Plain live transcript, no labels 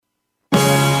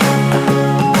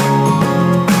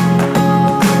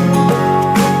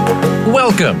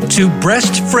Welcome to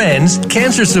Breast Friends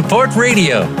Cancer Support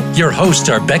Radio. Your hosts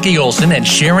are Becky Olson and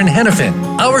Sharon Hennepin.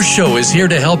 Our show is here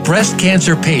to help breast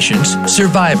cancer patients,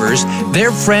 survivors,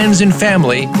 their friends and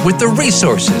family with the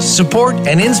resources, support,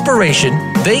 and inspiration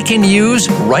they can use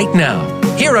right now.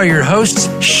 Here are your hosts,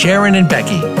 Sharon and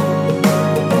Becky.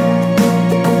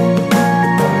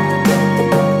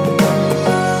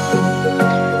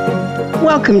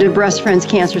 Welcome to Breast Friends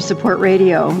Cancer Support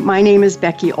Radio. My name is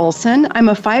Becky Olson. I'm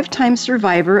a 5-time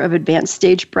survivor of advanced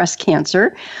stage breast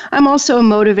cancer. I'm also a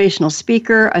motivational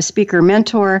speaker, a speaker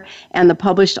mentor, and the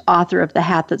published author of The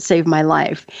Hat That Saved My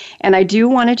Life. And I do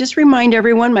want to just remind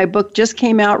everyone, my book just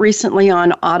came out recently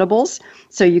on Audibles,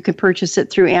 so you can purchase it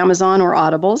through Amazon or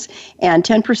Audibles. And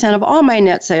 10% of all my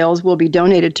net sales will be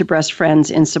donated to Breast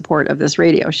Friends in support of this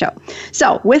radio show.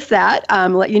 So with that,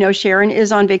 let you know Sharon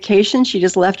is on vacation. She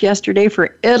just left yesterday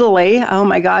for Italy. Oh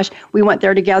my gosh, we went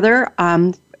there together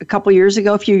a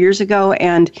few years ago,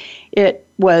 and it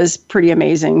was pretty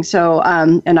amazing. So,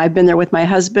 and I've been there with my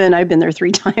husband. I've been there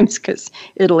 3 times because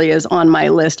Italy is on my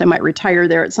list. I might retire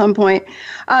there at some point.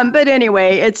 But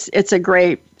anyway, it's a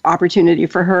great opportunity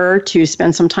for her to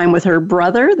spend some time with her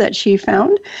brother that she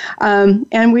found.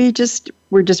 And we're just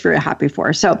very happy for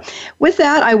her. So with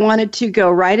that, I wanted to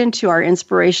go right into our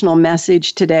inspirational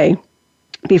message today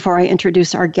before I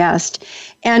introduce our guest.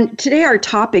 And today our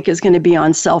topic is going to be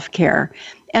on self-care.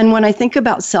 And when I think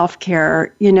about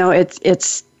self-care, you know,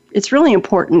 it's really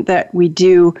important that we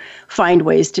do find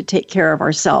ways to take care of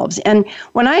ourselves. And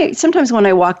sometimes when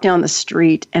I walk down the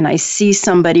street and I see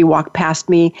somebody walk past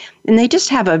me and they just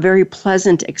have a very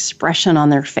pleasant expression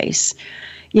on their face,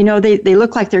 you know, they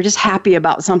look like they're just happy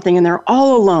about something and they're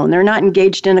all alone. They're not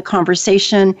engaged in a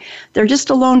conversation. They're just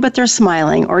alone, but they're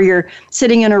smiling. Or you're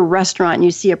sitting in a restaurant and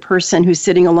you see a person who's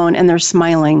sitting alone and they're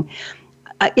smiling.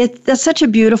 That's such a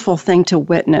beautiful thing to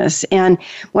witness. And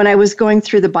when I was going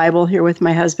through the Bible here with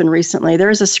my husband recently,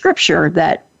 there's a scripture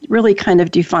that really kind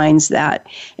of defines that.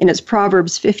 And it's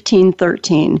Proverbs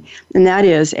 15:13. And that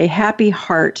is, a happy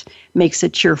heart makes a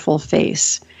cheerful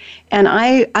face. And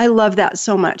I love that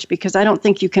so much because I don't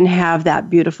think you can have that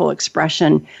beautiful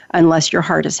expression unless your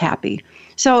heart is happy.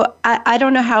 So I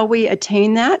don't know how we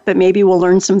attain that, but maybe we'll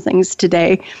learn some things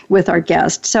today with our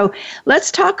guest. So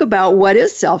let's talk about what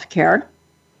is self-care.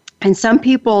 And some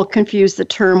people confuse the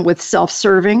term with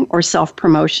self-serving or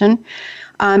self-promotion.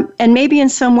 And maybe in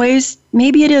some ways,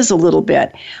 maybe it is a little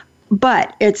bit.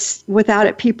 But it's without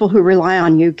it, people who rely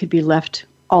on you could be left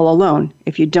all alone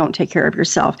if you don't take care of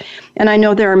yourself. And I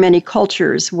know there are many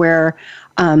cultures where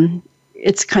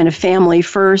it's kind of family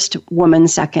first, woman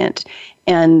second.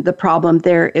 And the problem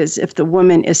there is if the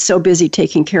woman is so busy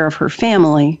taking care of her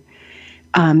family,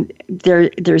 and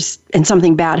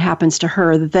something bad happens to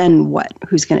her, then what?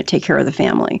 Who's going to take care of the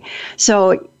family?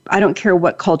 So I don't care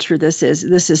what culture this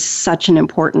is such an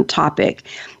important topic.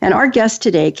 And our guest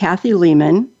today, Kathy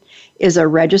Lehman, is a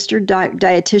registered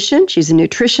dietitian. She's a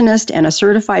nutritionist and a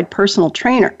certified personal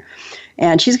trainer.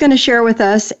 And she's going to share with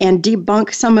us and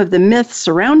debunk some of the myths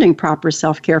surrounding proper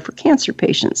self-care for cancer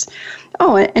patients.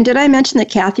 Oh, and did I mention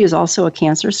that Kathy is also a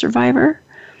cancer survivor?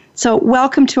 So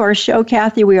welcome to our show,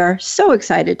 Kathy. We are so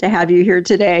excited to have you here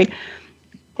today.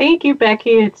 Thank you,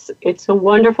 Becky. It's so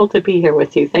wonderful to be here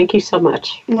with you. Thank you so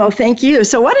much. Well, thank you.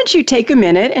 So why don't you take a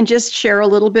minute and just share a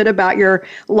little bit about your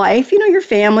life, you know, your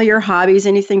family, your hobbies,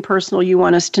 anything personal you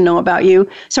want us to know about you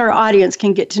so our audience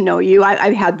can get to know you.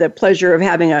 I've had the pleasure of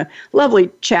having a lovely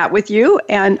chat with you,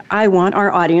 and I want our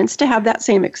audience to have that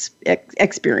same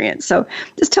experience. So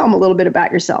just tell them a little bit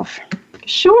about yourself.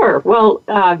 Sure. Well,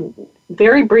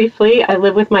 very briefly, I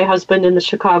live with my husband in the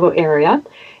Chicago area,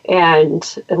 and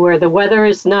where the weather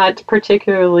is not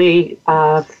particularly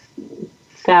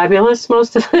fabulous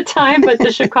most of the time, but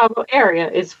the Chicago area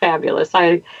is fabulous.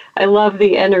 I love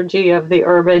the energy of the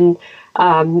urban,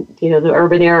 the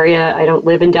urban area. I don't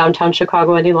live in downtown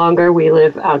Chicago any longer. We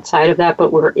live outside of that,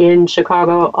 but we're in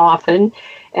Chicago often,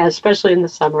 especially in the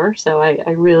summer. So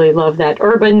I really love that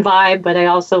urban vibe, but I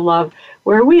also love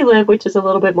where we live, which is a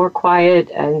little bit more quiet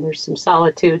and there's some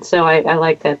solitude. So I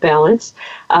like that balance.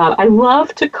 I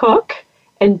love to cook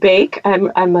and bake.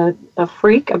 I'm a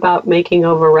freak about making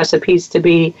over recipes to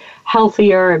be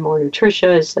healthier and more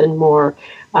nutritious and more,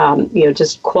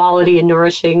 just quality and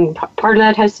nourishing. Part of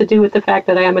that has to do with the fact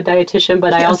that I am a dietitian,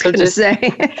 but I also just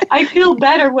I feel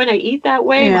better when I eat that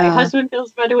way. Yeah. My husband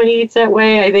feels better when he eats that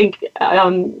way. I think,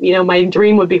 my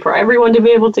dream would be for everyone to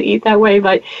be able to eat that way,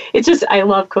 but it's just, I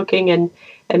love cooking and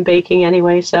baking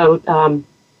anyway. So,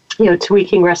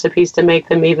 tweaking recipes to make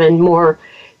them even more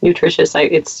nutritious.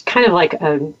 It's kind of like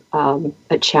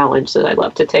a challenge that I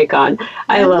love to take on.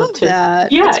 I love to,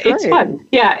 that. Yeah, it's fun.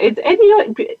 Yeah,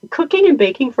 and cooking and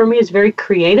baking for me is very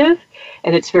creative,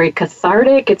 and it's very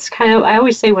cathartic. It's kind of, I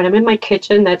always say when I'm in my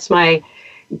kitchen, that's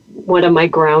one of my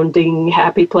grounding,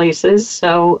 happy places.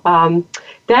 So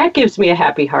that gives me a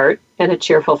happy heart and a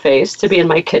cheerful face to be in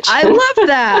my kitchen. I love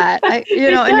that.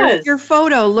 And your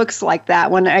photo looks like that.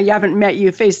 When I haven't met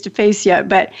you face to face yet,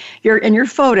 but in your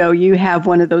photo, you have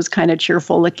one of those kind of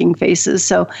cheerful looking faces.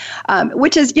 So,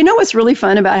 which is, what's really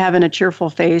fun about having a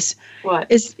cheerful face? What?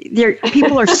 Is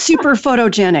people are super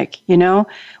photogenic.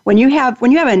 When you have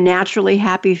a naturally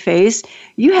happy face,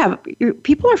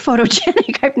 people are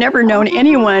photogenic. I've never known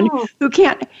anyone who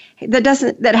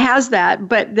that has that,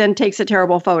 but then takes a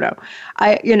terrible photo.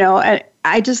 I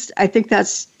think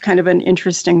that's kind of an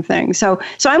interesting thing. So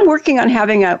I'm working on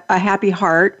having a happy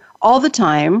heart all the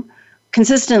time,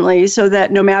 consistently, so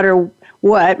that no matter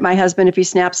what, my husband, if he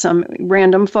snaps some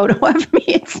random photo of me,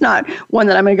 it's not one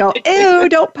that I'm going to go, ew,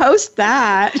 don't post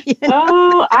that.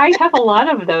 Oh, I have a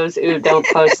lot of those, ew, don't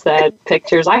post that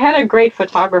pictures. I had a great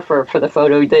photographer for the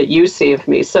photo that you see of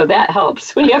me, so that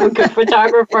helps. When you have a good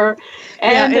photographer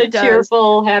and a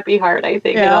cheerful, happy heart, I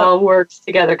think it all works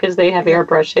together, because they have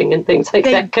airbrushing and things like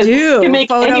that. They do. To make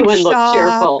anyone look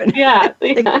cheerful. Yeah.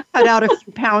 They cut out a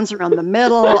few pounds around the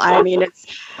middle. I mean, it's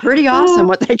pretty awesome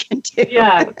what they can do.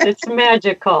 Yeah, it's magical.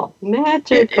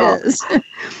 It is.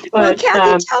 Well,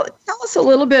 Kathy, tell us a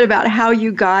little bit about how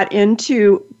you got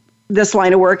into this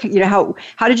line of work.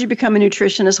 How did you become a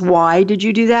nutritionist? Why did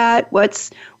you do that?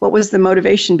 What was the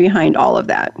motivation behind all of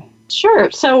that?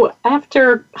 Sure. So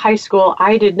after high school,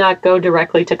 I did not go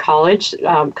directly to college.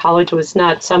 College was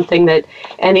not something that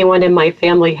anyone in my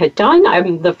family had done.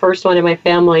 I'm the first one in my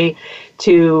family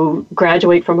to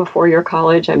graduate from a 4-year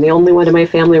college. I'm the only one in my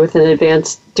family with an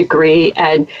advanced degree,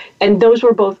 and those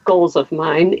were both goals of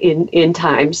mine in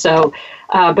time. So,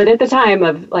 but at the time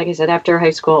of, like I said, after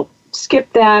high school,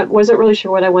 skipped that, wasn't really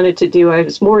sure what I wanted to do. I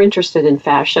was more interested in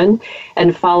fashion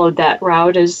and followed that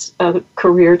route as a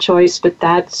career choice, but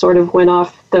that sort of went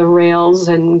off the rails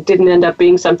and didn't end up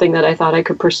being something that I thought I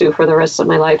could pursue for the rest of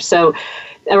my life. So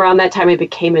around that time, I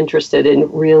became interested in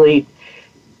really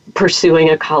pursuing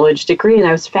a college degree, and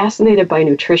I was fascinated by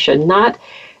nutrition.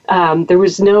 There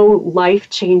was no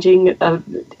life-changing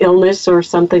illness or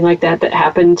something like that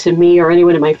happened to me or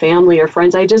anyone in my family or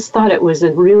friends. I just thought it was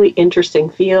a really interesting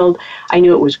field. I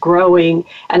knew it was growing,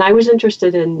 and I was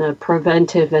interested in the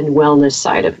preventive and wellness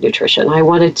side of nutrition. I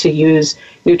wanted to use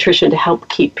nutrition to help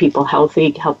keep people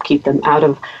healthy, help keep them out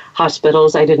of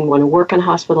hospitals. I didn't want to work in a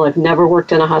hospital. I've never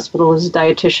worked in a hospital as a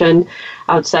dietitian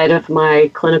outside of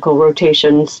my clinical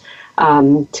rotations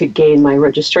to gain my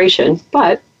registration.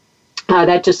 But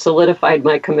that just solidified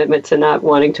my commitment to not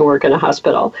wanting to work in a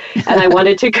hospital. And I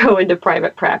wanted to go into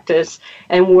private practice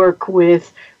and work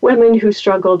with women who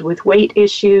struggled with weight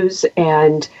issues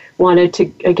and wanted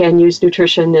to, again, use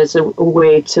nutrition as a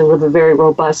way to live a very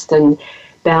robust and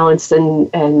balanced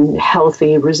and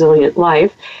healthy, resilient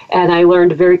life. And I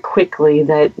learned very quickly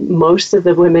that most of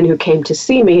the women who came to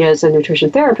see me as a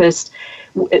nutrition therapist,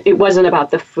 it wasn't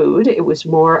about the food. It was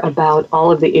more about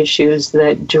all of the issues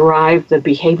that drive the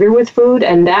behavior with food.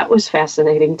 And that was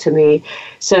fascinating to me.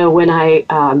 So when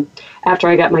after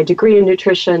I got my degree in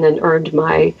nutrition and earned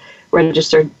my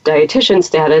registered dietitian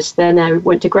status, then I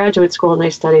went to graduate school and I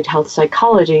studied health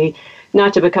psychology,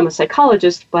 not to become a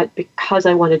psychologist, but because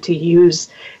I wanted to use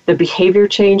the behavior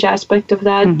change aspect of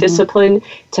that discipline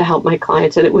to help my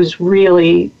clients. And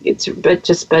it's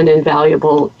just been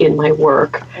invaluable in my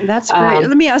work. That's great.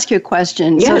 Let me ask you a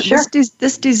question. Yeah, sure.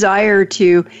 This desire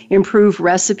to improve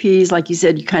recipes, like you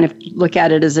said, you kind of look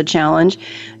at it as a challenge.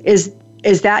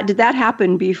 Did that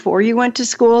happen before you went to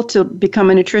school to become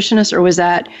a nutritionist, or was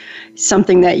that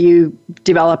something that you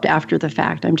developed after the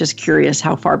fact? I'm just curious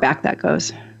how far back that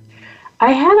goes.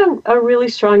 I had a really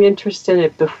strong interest in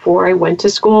it before I went to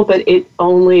school, but it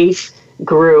only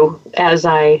grew as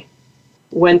I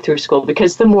went through school,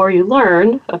 because the more you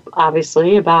learn,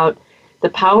 obviously, about the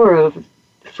power of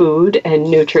food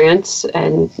and nutrients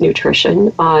and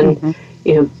nutrition on,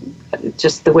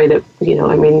 just the way that,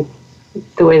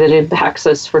 the way that it impacts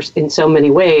us in so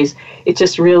many ways, it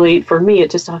just really, for me,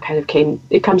 it just all kind of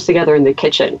it comes together in the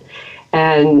kitchen.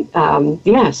 And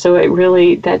so it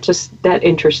really, that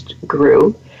interest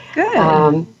grew. Good.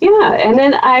 And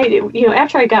then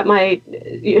after I got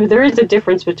there is a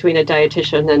difference between a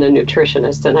dietitian and a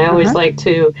nutritionist. And I always like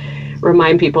to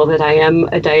remind people that I am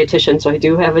a dietitian, so I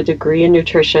do have a degree in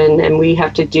nutrition, and we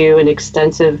have to do an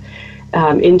extensive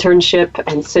internship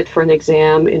and sit for an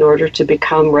exam in order to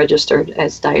become registered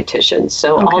as dietitians.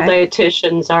 So all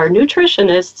dietitians are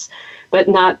nutritionists, but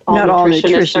not all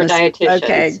nutritionists are dietitians.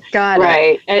 Okay, got it.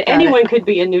 Right. Anyone could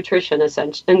be a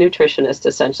nutritionist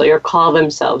essentially, or call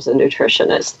themselves a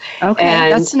nutritionist. Okay,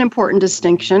 and that's an important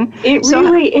distinction. It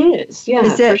really is. Yeah.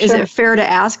 Is it fair to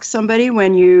ask somebody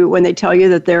when they tell you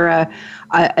that they're a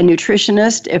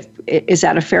nutritionist? Is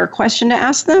that a fair question to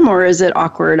ask them, or is it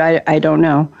awkward? I don't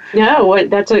know. No,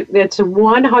 that's a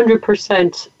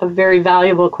 100% a very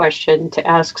valuable question to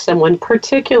ask someone,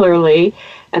 particularly,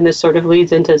 and this sort of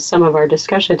leads into some of our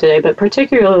discussion today, but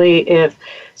particularly if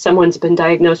someone's been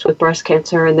diagnosed with breast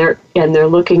cancer and they're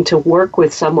looking to work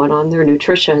with someone on their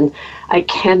nutrition. I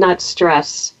cannot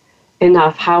stress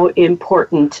enough how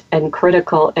important and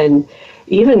critical and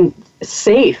even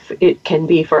safe it can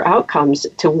be for outcomes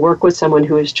to work with someone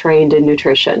who is trained in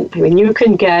nutrition. I mean, you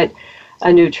can get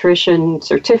a nutrition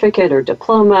certificate or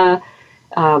diploma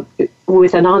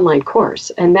with an online course,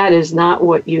 and that is not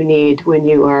what you need when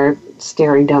you are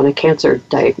staring down a cancer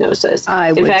diagnosis.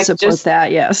 I would support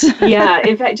that, yes. Yeah,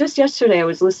 in fact, just yesterday I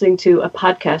was listening to a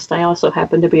podcast. I also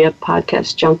happen to be a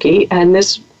podcast junkie, and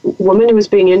this woman who was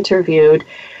being interviewed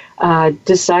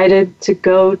decided to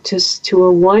go to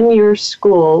a one-year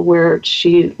school where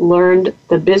she learned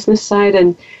the business side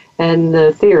and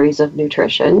the theories of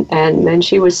nutrition, and then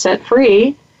she was set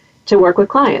free to work with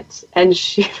clients. And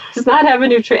she does not have a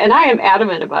nutrition. And I am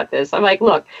adamant about this. I'm like,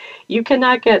 look, you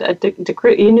cannot get a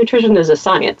degree. Nutrition is a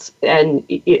science, and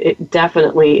it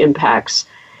definitely impacts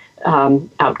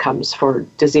outcomes for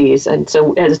disease. And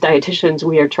so as dietitians,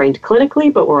 we are trained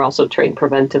clinically, but we're also trained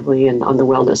preventively and on the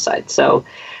wellness side. So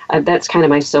that's kind of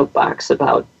my soapbox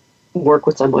about work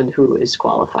with someone who is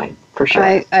qualified, for sure.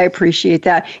 I appreciate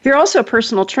that. You're also a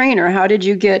personal trainer. How did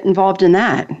you get involved in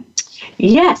that?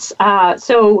 Yes.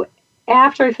 So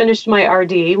after I finished my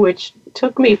RD, which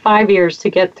took me 5 years to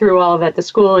get through all of that, the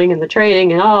schooling and the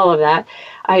training and all of that,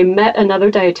 I met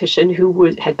another dietitian who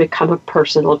had become a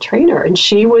personal trainer, and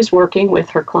she was working with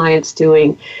her clients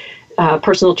doing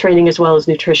personal training as well as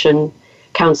nutrition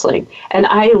counseling. And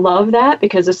I love that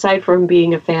because aside from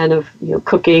being a fan of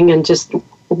cooking and just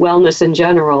wellness in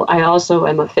general, I also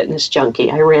am a fitness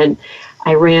junkie. I ran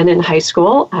in high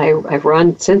school. I've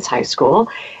run since high school,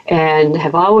 and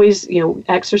have always,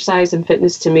 exercise and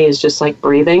fitness to me is just like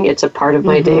breathing. It's a part of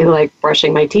my day, like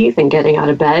brushing my teeth and getting out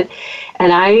of bed.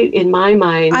 And in my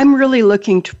mind, I'm really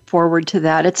looking forward to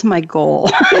that. It's my goal.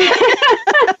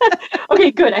 Okay,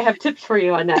 good. I have tips for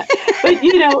you on that. But,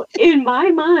 in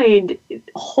my mind,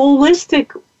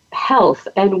 holistic health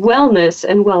and wellness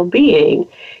and well-being,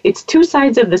 it's two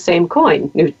sides of the same coin,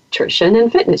 nutrition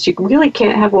and fitness. You really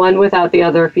can't have one without the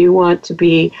other if you want to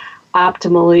be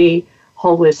optimally,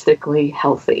 holistically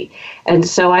healthy. And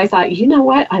so I thought, you know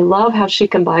what? I love how she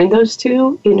combined those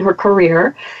two in her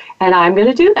career, and I'm going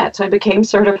to do that. So I became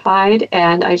certified,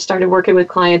 and I started working with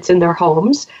clients in their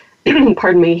homes,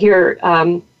 pardon me, here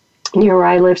near where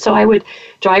I live. So I would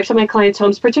drive to my clients'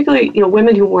 homes, particularly,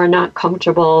 women who were not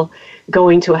comfortable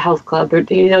going to a health club. Or,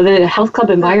 the health club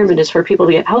environment is for people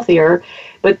to get healthier,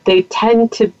 but they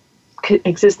tend to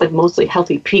exist of mostly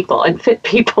healthy people and fit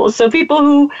people. So people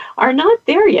who are not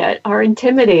there yet are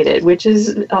intimidated, which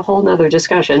is a whole nother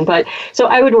discussion. But so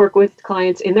I would work with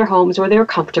clients in their homes where they're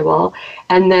comfortable.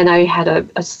 And then I had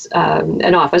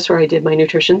an office where I did my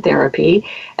nutrition therapy.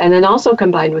 And then also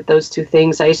combined with those two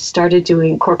things, I started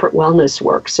doing corporate wellness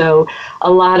work. So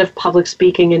a lot of public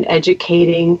speaking and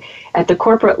educating at the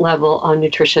corporate level on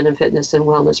nutrition and fitness and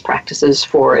wellness practices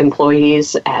for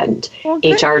employees and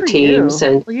HR teams.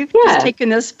 And you've just taken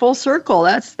this full circle.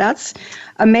 That's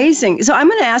amazing. So I'm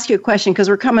going to ask you a question because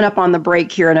we're coming up on the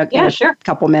break here in a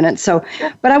couple minutes. So,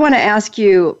 but I want to ask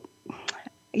you,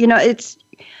 it's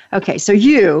okay. So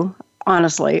you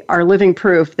honestly are living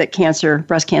proof that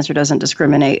breast cancer doesn't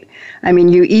discriminate. I mean,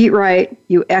 you eat right,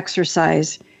 you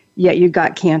exercise, yet you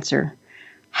got cancer.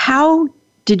 How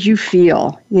did you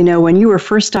feel, when you were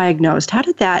first diagnosed?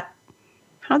 How'd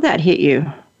that hit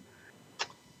you?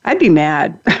 I'd be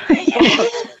mad.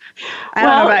 I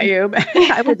don't know about you, but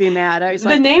I would be mad.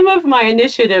 The name of my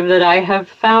initiative that I have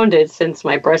founded since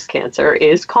my breast cancer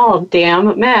is called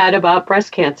Damn Mad About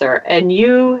Breast Cancer. And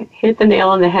you hit the nail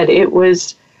on the head. It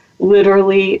was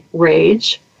literally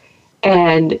rage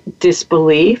and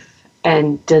disbelief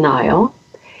and denial.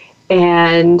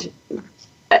 And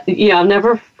I'll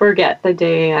never forget the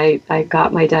day I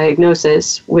got my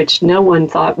diagnosis, which no one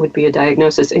thought would be a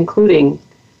diagnosis, including,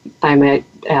 I might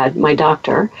add, my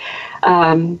doctor.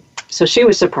 So she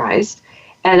was surprised.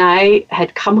 And I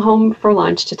had come home for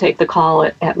lunch to take the call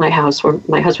at my house where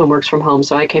my husband works from home.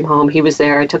 So I came home. He was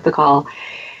there. I took the call.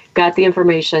 got the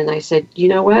information. I said, you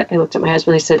know what? I looked at my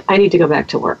husband. I said, I need to go back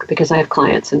to work because I have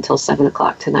clients until 7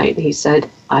 o'clock tonight. And he said,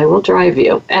 I will drive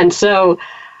you. And so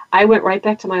I went right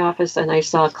back to my office and I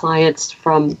saw clients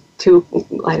from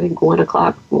 1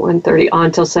 o'clock, 1:30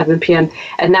 on till 7 p.m.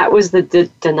 And that was the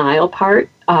denial part,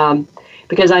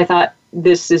 because I thought,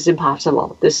 this is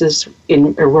impossible. This is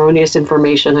erroneous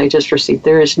information I just received.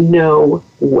 There is no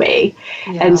way.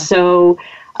 Yeah. And so,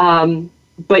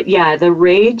 but yeah, the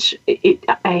rage,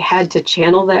 I had to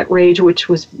channel that rage, which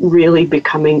was really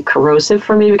becoming corrosive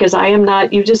for me, because I am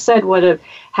not, you just said what a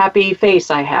happy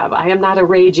face I have. I am not a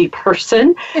ragey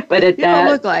person, but at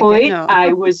that point, no.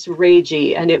 I was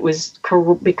ragey, and it was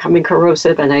becoming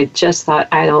corrosive, and I just thought,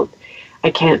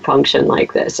 I can't function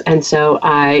like this. And so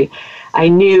I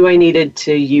knew I needed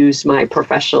to use my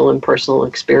professional and personal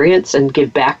experience and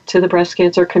give back to the breast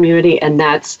cancer community. And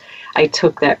I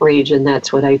took that rage, and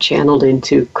that's what I channeled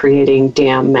into creating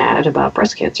Damn Mad About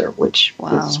Breast Cancer, which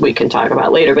we can talk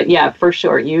about later. But yeah, for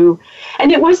sure.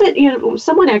 And it wasn't,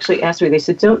 someone actually asked me, they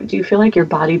said, do you feel like your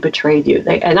body betrayed you?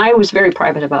 And I was very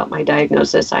private about my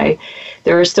diagnosis.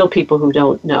 There are still people who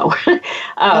don't know.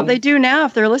 Well, they do now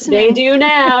if they're listening. They do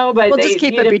now, but we'll just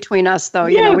keep it between us, though.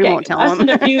 We won't tell them. Us and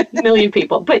a few million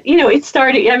people. But, it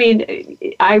started,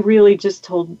 I really just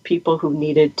told people who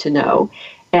needed to know.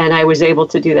 And I was able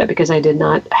to do that because I did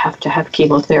not have to have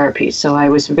chemotherapy. So I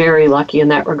was very lucky in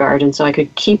that regard. And so I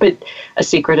could keep it a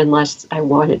secret unless I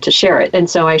wanted to share it. And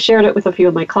so I shared it with a few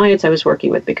of my clients I was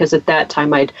working with, because at that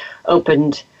time I'd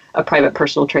opened a private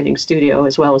personal training studio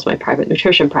as well as my private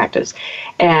nutrition practice.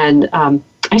 And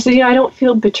I said, I don't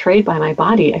feel betrayed by my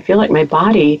body. I feel like my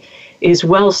body is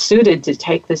well suited to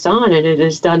take this on, and it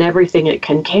has done everything it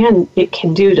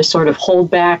can do to sort of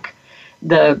hold back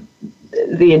the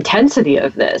intensity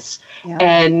of this. Yeah.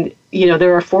 And,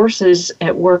 there are forces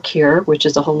at work here, which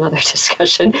is a whole nother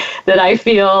discussion, that I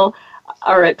feel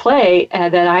are at play,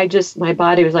 and that my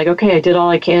body was like, okay, I did all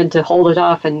I can to hold it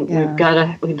off, and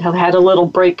we've had a little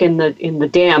break in the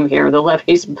dam here. The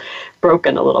levee's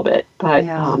broken a little bit, but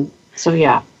so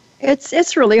yeah.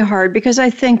 It's really hard, because I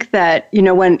think that,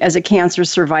 when as a cancer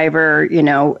survivor,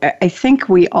 I think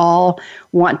we all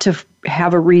want to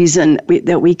have a reason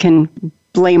that we can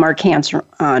blame our cancer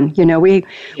on. We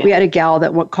had a gal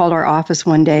that called our office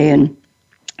one day and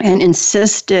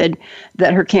insisted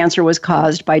that her cancer was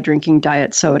caused by drinking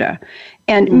diet soda.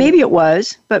 And maybe it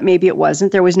was, but maybe it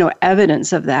wasn't. There was no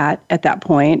evidence of that at that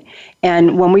point.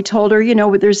 And when we told her,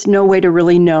 there's no way to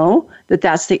really know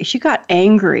she got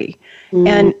angry.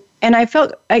 And I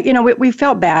felt, we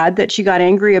felt bad that she got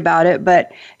angry about it,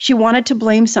 but she wanted to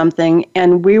blame something,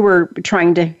 and we were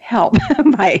trying to help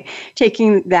by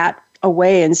taking that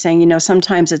away and saying,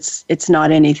 sometimes it's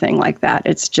not anything like that.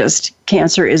 It's just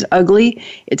cancer is ugly,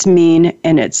 it's mean,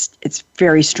 and it's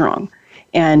very strong.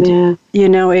 And,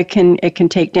 it can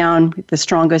take down the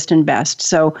strongest and best.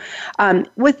 So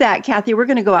with that, Kathy, we're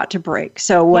going to go out to break.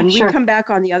 So when we come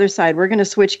back on the other side, we're going to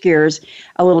switch gears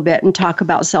a little bit and talk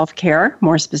about self-care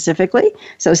more specifically.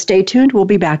 So stay tuned. We'll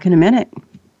be back in a minute.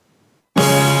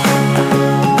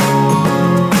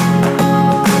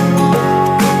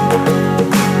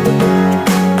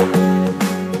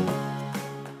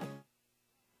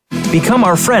 Become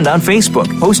our friend on Facebook.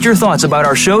 Post your thoughts about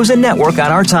our shows and network on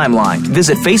our timeline.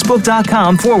 Visit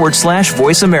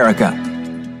Facebook.com/Voice America.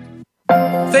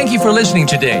 Thank you for listening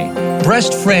today.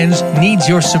 Breast Friends needs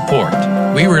your support.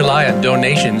 We rely on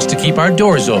donations to keep our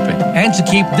doors open and to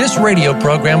keep this radio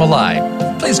program alive.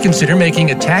 Please consider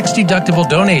making a tax-deductible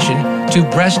donation to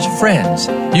Breast Friends.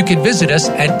 You can visit us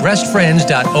at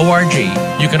breastfriends.org.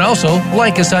 You can also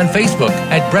like us on Facebook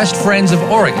at Breast Friends of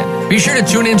Oregon. Be sure to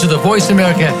tune in to the Voice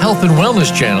America Health and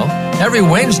Wellness channel every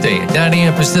Wednesday at 9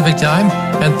 a.m. Pacific Time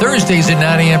and Thursdays at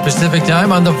 9 a.m. Pacific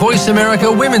Time on the Voice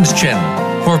America Women's channel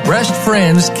for Breast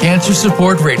Friends Cancer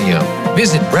Support Radio.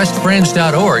 Visit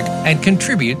breastfriends.org and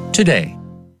contribute today.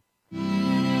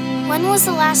 When was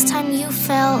the last time you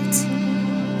felt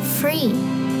free?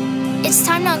 It's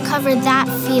time to uncover that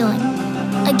feeling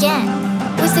again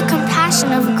with the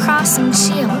compassion of a cross and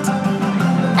shield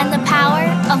and the power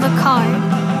of a card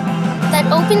that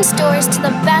opens doors to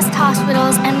the best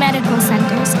hospitals and medical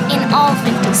centers in all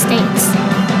 50 states,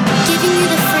 giving you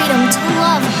the freedom to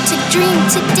love, to dream,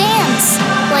 to dance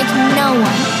like no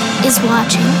one is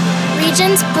watching.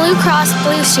 Regents Blue Cross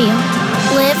Blue Shield.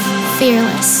 Live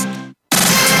fearless.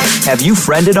 Have you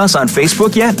friended us on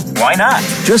Facebook yet? Why not?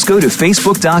 Just go to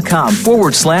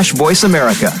facebook.com/Voice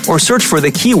America or search for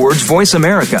the keywords Voice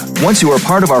America. Once you are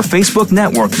part of our Facebook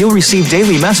network, you'll receive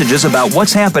daily messages about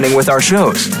what's happening with our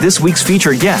shows, this week's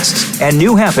featured guests, and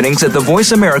new happenings at the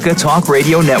Voice America Talk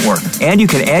Radio Network. And you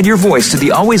can add your voice to the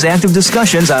always active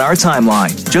discussions on our timeline.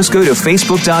 Just go to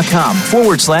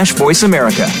facebook.com/Voice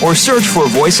America or search for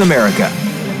Voice America.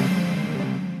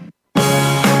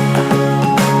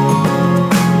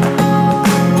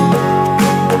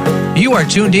 You are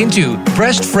tuned into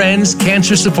Breast Friends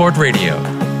Cancer Support Radio.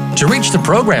 To reach the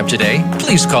program today,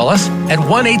 please call us at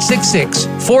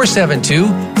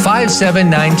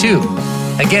 1-866-472-5792.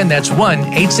 Again, that's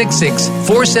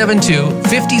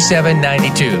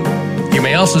 1-866-472-5792. You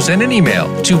may also send an email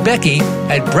to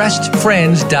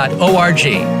becky@breastfriends.org.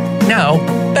 Now,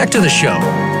 back to the show.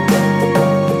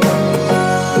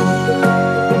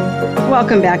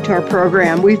 Welcome back to our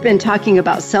program. We've been talking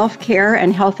about self-care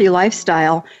and healthy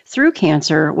lifestyle through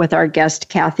cancer with our guest,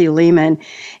 Kathy Lehman.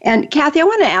 And Kathy, I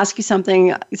want to ask you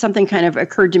something. Something kind of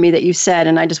occurred to me that you said,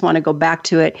 and I just want to go back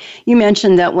to it. You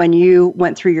mentioned that when you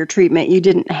went through your treatment, you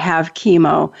didn't have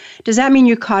chemo. Does that mean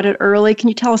you caught it early? Can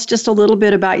you tell us just a little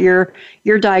bit about your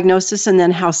diagnosis and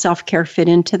then how self-care fit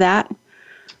into that?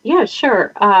 Yeah,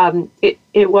 sure.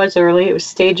 It was early. It was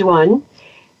stage 1.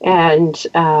 And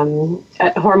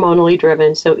hormonally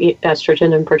driven, so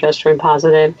estrogen and progesterone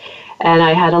positive. And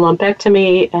I had a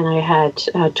lumpectomy, and I had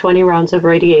 20 rounds of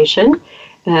radiation.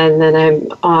 And then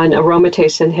I'm on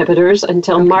aromatase inhibitors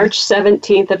until March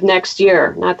 17th of next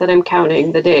year. Not that I'm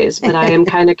counting the days, but I am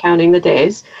kind of counting the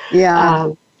days. Yeah.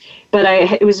 But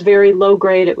it was very low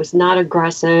grade. It was not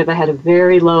aggressive. I had a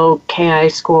very low KI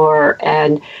score.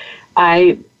 And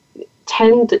I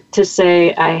tend to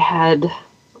say I had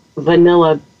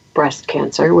vanilla breast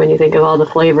cancer. When you think of all the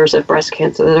flavors of breast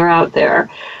cancer that are out there,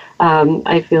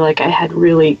 I feel like I had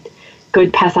really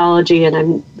good pathology, and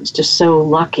I'm just so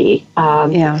lucky.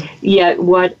 Yet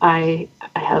what I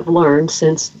have learned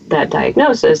since that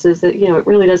diagnosis is that, it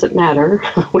really doesn't matter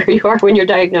where you are when you're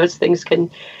diagnosed. Things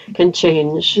can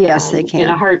change. Yes, they can. In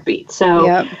a heartbeat. So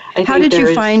yep. How did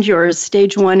you find yours?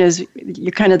 Stage 1 is,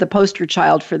 you're kind of the poster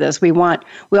child for this. We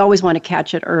always want to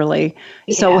catch it early.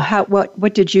 Yeah. So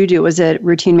what did you do? Was it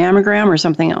routine mammogram or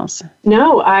something else?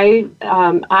 No, I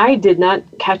did not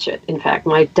catch it. In fact,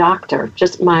 my doctor,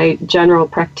 just my general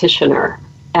practitioner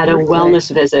at a wellness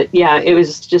visit. Yeah, it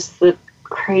was just the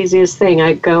craziest thing.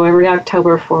 I go every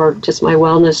October for just my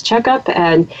wellness checkup,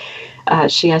 and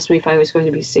she asked me if I was going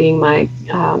to be seeing my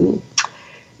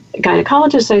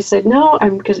gynecologist. I said, no,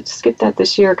 I'm going to skip that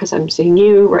this year because I'm seeing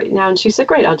you right now. And she said,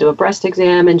 great, I'll do a breast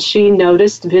exam. And she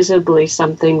noticed visibly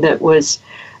something that was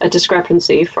a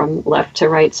discrepancy from left to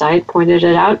right side, pointed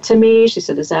it out to me. She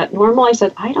said, is that normal? I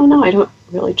said, I don't know. I don't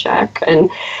really check. And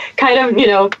kind of,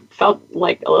 felt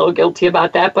like a little guilty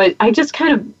about that, but I just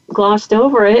kind of glossed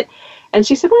over it. And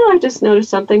she said, well, I just noticed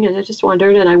something, and I just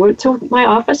wondered. And I went to my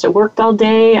office. I worked all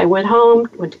day. I went home,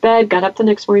 went to bed, got up the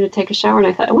next morning to take a shower. And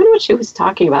I thought, I wonder what she was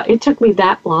talking about. It took me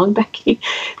that long, Becky,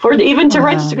 for even to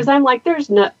register, because I'm like,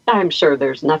 I'm sure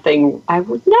there's nothing. I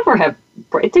would never have.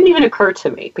 It didn't even occur to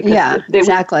me because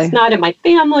exactly. It's not in my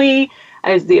family.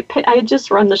 I had just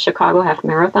run the Chicago Half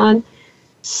Marathon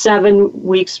 7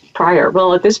 weeks prior.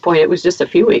 Well, at this point, it was just a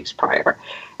few weeks prior.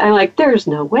 And I'm like, there's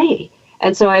no way.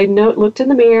 And so I looked in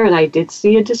the mirror, and I did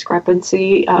see a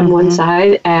discrepancy on one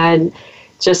side, and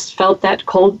just felt that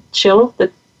cold chill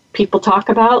that people talk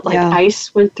about, like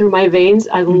ice went through my veins.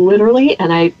 I literally,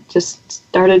 and I just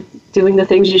started doing the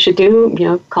things you should do,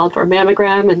 called for a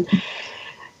mammogram, and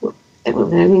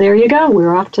there you go. We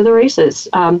were off to the races.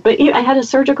 But I had a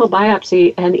surgical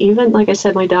biopsy, and even, like I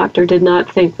said, my doctor did not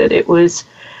think that it was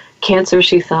cancer.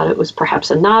 She thought it was perhaps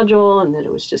a nodule, and that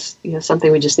it was just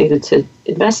something we just needed to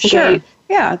investigate. Sure.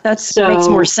 Yeah, makes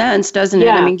more sense, doesn't it?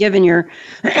 I mean, given your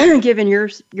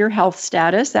health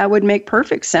status, that would make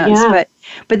perfect sense. Yeah.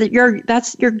 But you're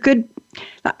good.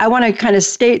 I want to kind of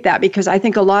state that because I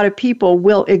think a lot of people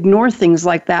will ignore things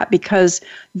like that because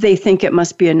they think it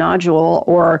must be a nodule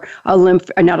or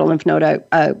not a lymph node,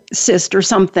 a cyst or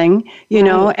something,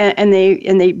 and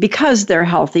they because they're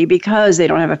healthy, because they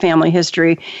don't have a family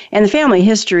history, and the family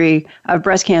history of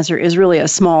breast cancer is really a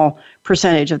small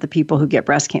percentage of the people who get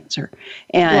breast cancer.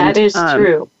 And that is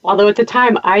true. Although at the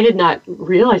time I did not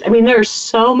realize. I mean, there are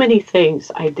so many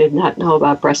things I did not know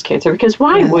about breast cancer because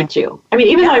why would you? I mean,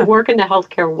 even though I work in the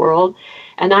healthcare world,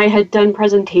 and I had done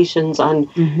presentations on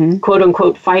quote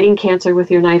unquote fighting cancer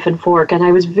with your knife and fork, and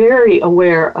I was very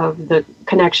aware of the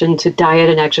connection to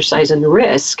diet and exercise and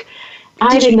risk.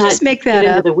 I did not just make that get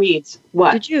into up? the weeds.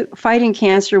 What? Did you fighting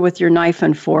cancer with your knife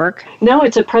and fork? No,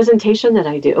 it's a presentation that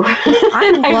I do.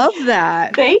 I love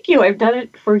that. Thank you. I've done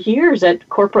it for years at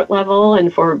corporate level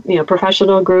and for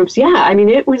professional groups. Yeah, I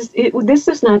mean, this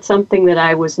is not something that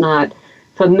I was not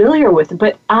familiar with,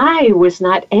 but I was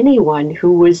not anyone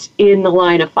who was in the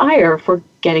line of fire for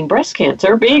getting breast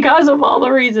cancer because of all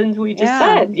the reasons we just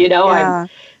said. I'm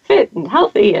fit and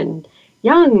healthy and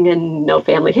young and no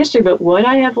family history. But what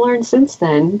I have learned since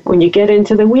then, when you get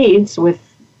into the weeds with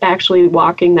actually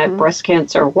walking that breast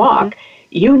cancer walk,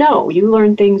 you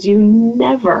learn things you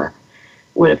never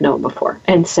would have known before.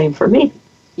 And same for me.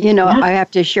 I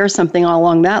have to share something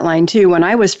along that line, too. When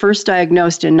I was first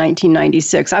diagnosed in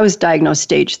 1996, I was diagnosed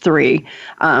stage 3,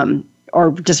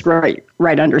 or just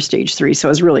right under stage 3, so it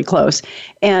was really close.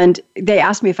 And they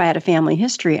asked me if I had a family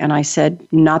history, and I said,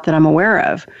 not that I'm aware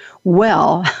of.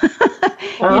 Well,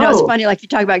 it's funny, like you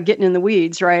talk about getting in the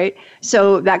weeds, right?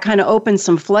 So that kind of opened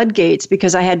some floodgates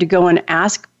because I had to go and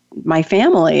ask my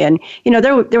family. And,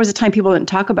 there was a time people didn't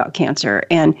talk about cancer.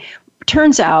 And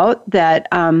turns out that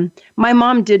my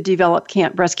mom did develop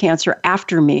breast cancer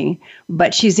after me,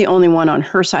 but she's the only one on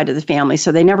her side of the family.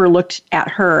 So they never looked at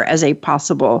her as a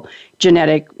possible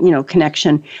genetic,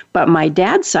 connection. But my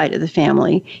dad's side of the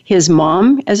family, his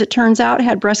mom, as it turns out,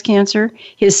 had breast cancer.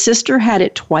 His sister had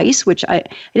it twice, which I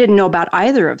didn't know about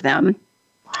either of them.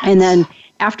 And then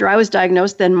after I was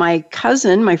diagnosed, then my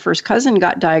first cousin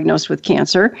got diagnosed with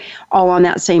cancer, all on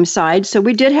that same side. So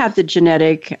we did have the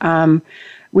genetic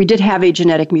we did have a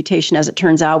genetic mutation, as it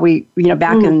turns out. We,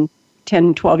 back in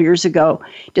 10, 12 years ago,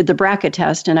 did the BRCA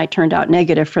test, and I turned out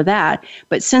negative for that.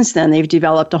 But since then, they've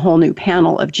developed a whole new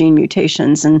panel of gene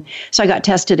mutations. And so I got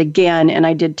tested again, and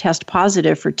I did test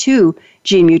positive for 2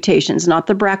 gene mutations, not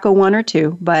the BRCA 1 or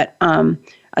 2, but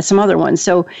some other ones.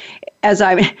 So as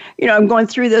I'm going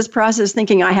through this process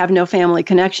thinking I have no family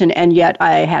connection, and yet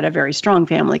I had a very strong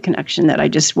family connection that I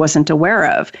just wasn't aware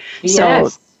of. Yes.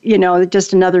 So,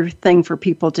 just another thing for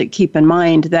people to keep in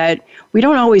mind, that we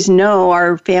don't always know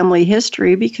our family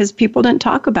history because people didn't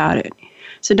talk about it.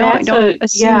 So don't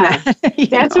assume that.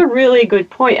 That's a really good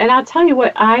point. And I'll tell you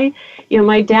what,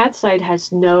 my dad's side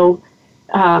has no,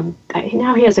 now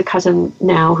he has a cousin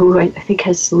now who I think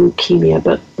has leukemia,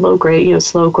 but low grade,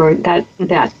 slow growing,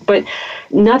 that. But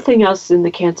nothing else in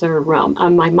the cancer realm.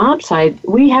 On my mom's side,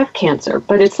 we have cancer,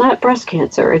 but it's not breast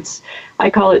cancer. I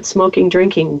call it smoking,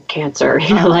 drinking cancer.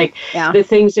 The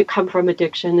things that come from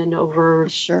addiction and over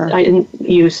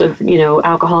use of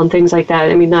alcohol and things like that.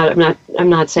 I mean, I'm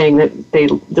not saying that they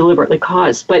deliberately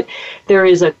cause, but there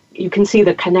is you can see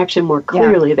the connection more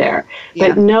clearly there.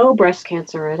 But no breast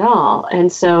cancer at all,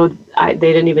 and so they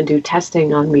didn't even do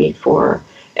testing on me for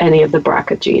any of the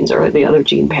BRCA genes or the other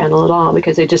gene panel at all,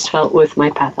 because they just felt with my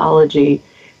pathology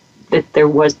that there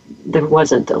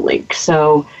wasn't a link.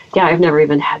 So I've never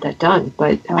even had that done,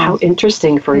 but how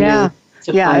interesting for you to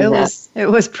find that. It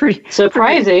was pretty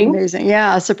surprising. Pretty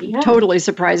amazing. Totally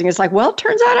surprising. It's like, well, it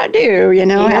turns out I do,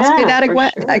 ask me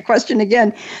that question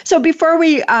again. So before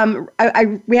we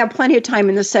have plenty of time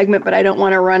in this segment, but I don't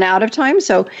want to run out of time.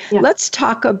 So let's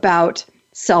talk about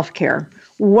self-care.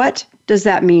 What does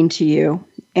that mean to you?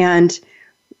 And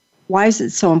why is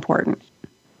it so important?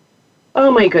 Oh,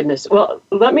 my goodness. Well,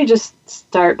 let me just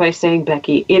start by saying,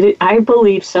 Becky, I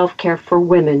believe self-care for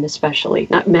women especially,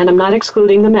 not men, I'm not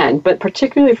excluding the men, but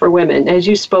particularly for women, as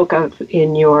you spoke of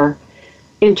in your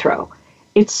intro,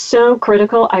 it's so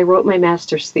critical. I wrote my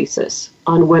master's thesis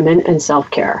on women and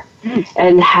self-care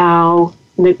and how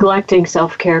neglecting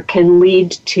self-care can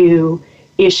lead to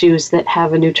issues that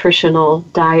have a nutritional,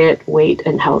 diet, weight,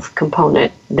 and health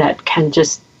component that can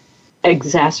just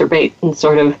exacerbate and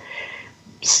sort of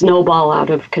snowball out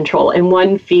of control, and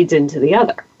one feeds into the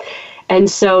other. And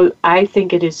so I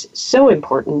think it is so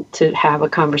important to have a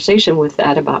conversation with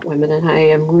that about women, and I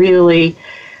am really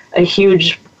a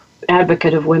huge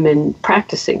advocate of women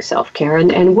practicing self-care.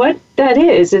 And what that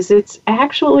is it's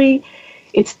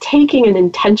taking an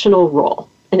intentional role,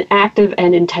 an active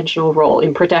and intentional role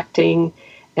in protecting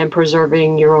and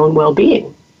preserving your own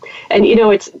well-being. And,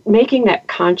 it's making that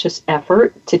conscious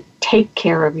effort to take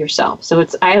care of yourself. So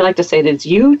I like to say that it's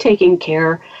you taking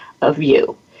care of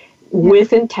you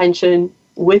with intention,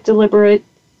 with deliberate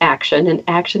action. And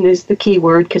action is the key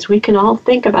word, because we can all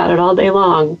think about it all day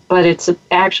long, but it's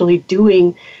actually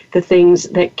doing the things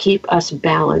that keep us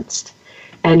balanced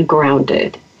and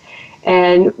grounded.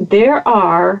 And there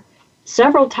are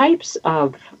several types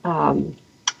of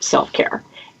self-care.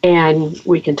 And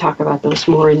we can talk about those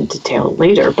more in detail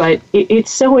later. But it's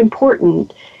so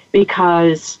important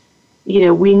because,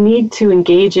 we need to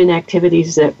engage in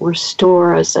activities that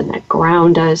restore us and that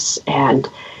ground us and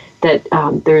that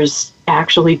there's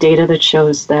actually data that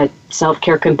shows that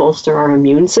self-care can bolster our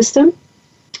immune system.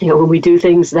 When we do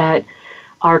things that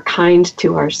are kind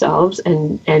to ourselves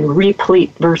and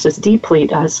replete versus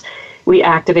deplete us, we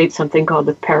activate something called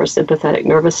the parasympathetic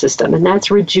nervous system, and that's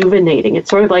rejuvenating.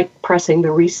 It's sort of like pressing the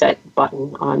reset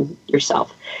button on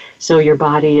yourself, so your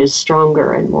body is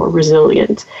stronger and more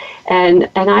resilient. And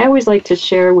I always like to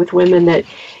share with women that,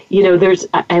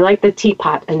 I like the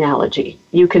teapot analogy.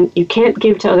 You can't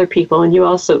give to other people, and you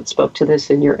also spoke to this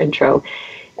in your intro.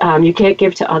 You can't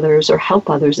give to others or help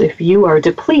others if you are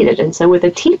depleted. And so with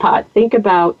a teapot, think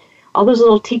about all those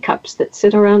little teacups that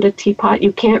sit around a teapot.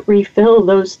 You can't refill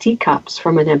those teacups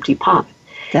from an empty pot.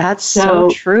 That's so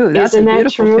true. That's a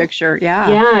beautiful picture.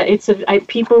 Yeah. Yeah,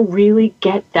 people really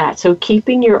get that. So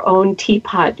keeping your own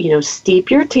teapot, steep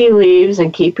your tea leaves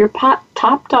and keep your pot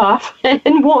topped off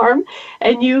and warm,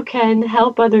 and you can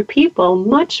help other people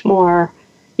much more.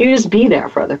 You just be there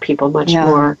for other people much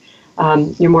more.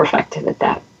 You're more effective at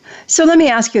that. So let me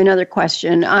ask you another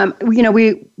question.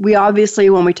 We obviously,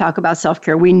 when we talk about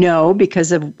self-care, we know,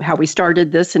 because of how we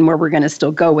started this and where we're going to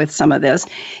still go with some of this,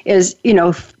 is,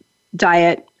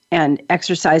 diet and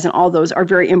exercise and all those are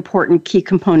very important key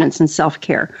components in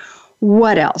self-care.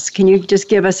 What else? Can you just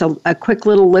give us a quick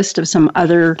little list of some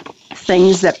other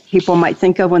things that people might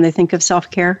think of when they think of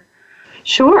self-care?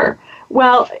 Sure.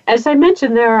 Well, as I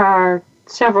mentioned, there are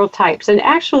several types, and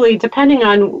actually, depending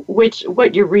on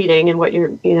what you're reading and what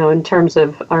you're, in terms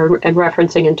of, and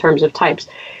referencing in terms of types,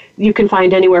 you can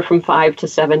find anywhere from 5 to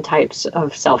 7 types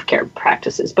of self-care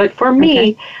practices. But for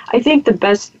me, I think the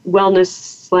best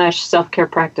wellness/self-care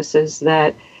practices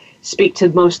that speak to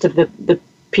most of the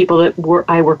people that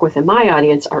I work with in my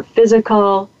audience are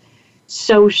physical,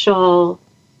 social,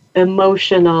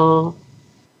 emotional,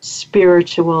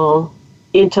 spiritual,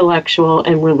 intellectual,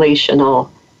 and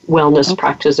relational wellness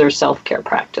practices or self-care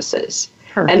practices.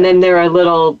 Perfect. And then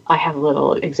I have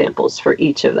little examples for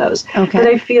each of those. Okay. But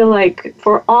I feel like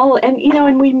for all, and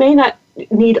we may not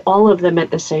need all of them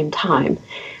at the same time,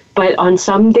 but on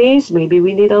some days, maybe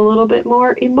we need a little bit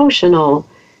more emotional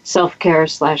self-care /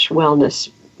 wellness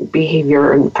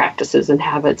behavior and practices and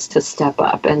habits to step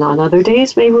up. And on other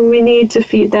days, maybe we need to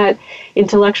feed that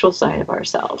intellectual side of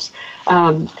ourselves.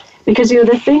 Because,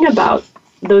 the thing about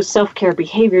those self-care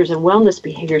behaviors and wellness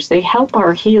behaviors, they help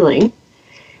our healing,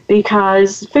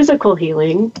 because physical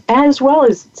healing, as well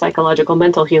as psychological,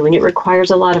 mental healing, it requires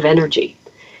a lot of energy.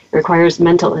 It requires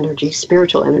mental energy,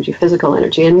 spiritual energy, physical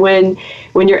energy. And when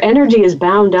your energy is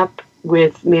bound up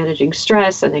with managing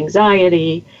stress and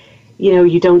anxiety,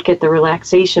 you don't get the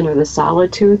relaxation or the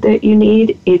solitude that you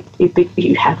need.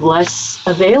 You have less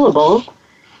available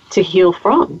to heal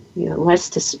from,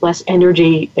 less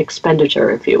energy expenditure,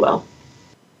 if you will.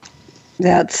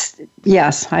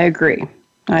 Yes, I agree.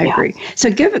 I agree.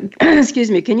 So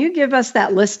can you give us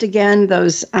that list again,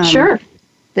 those sure.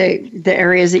 The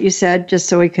areas that you said, just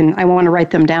so I want to write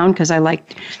them down, because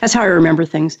that's how I remember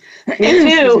things.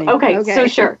 Me too. Okay, so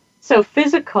sure. So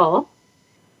physical,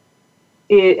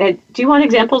 do you want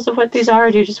examples of what these are,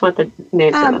 or do you just want the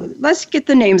names of them? Let's get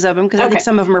the names of them, because I think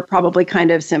some of them are probably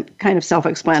kind of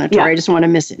self-explanatory. Yeah. I just don't want to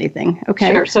miss anything.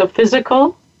 Okay. Sure. So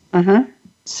physical,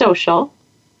 social,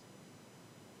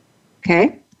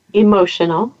 okay,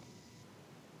 emotional,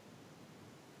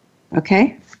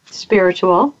 okay,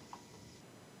 spiritual,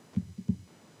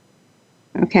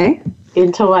 okay,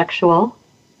 intellectual,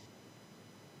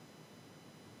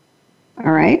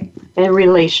 all right, and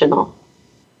relational.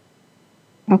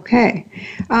 Okay.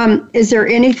 Is there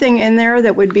anything in there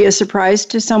that would be a surprise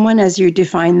to someone as you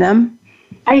define them?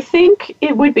 I think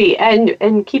it would be, and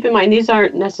keep in mind, these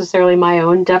aren't necessarily my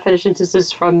own definitions. This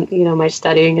is from, my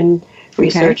studying and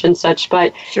research and such,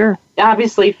 but sure.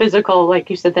 Obviously physical, like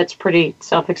you said, that's pretty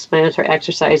self-explanatory: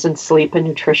 exercise and sleep and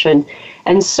nutrition.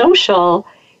 And social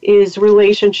is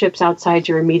relationships outside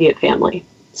your immediate family.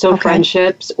 So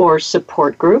friendships or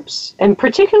support groups, and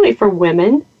particularly for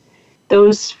women,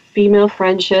 those female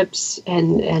friendships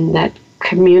and that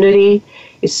community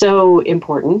is so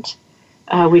important.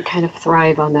 We kind of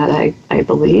thrive on that, I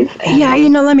believe. Yeah,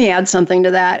 let me add something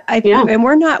to that. And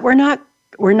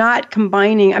we're not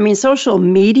combining. I mean, social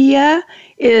media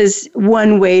is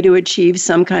one way to achieve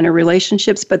some kind of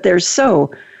relationships, but they're so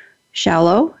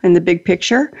shallow in the big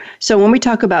picture. So when we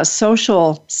talk about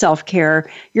social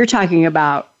self-care, you're talking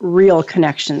about real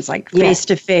connections, like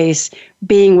face-to-face,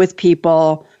 being with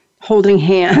people, holding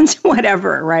hands,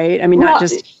 whatever, right? I mean, not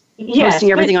just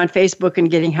posting everything on Facebook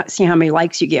and see how many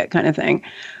likes you get kind of thing,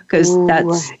 because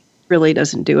that's really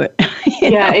doesn't do it.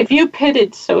 If you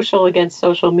pitted social against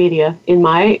social media, in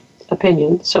my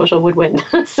opinion, social would win.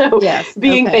 So yes,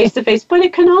 being face-to-face, but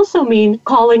it can also mean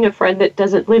calling a friend that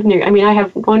doesn't live near. I mean, I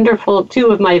have two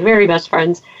of my very best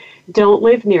friends don't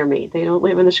live near me. They don't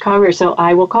live in the Chicago area, so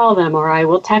I will call them, or I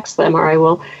will text them,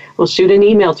 or we'll shoot an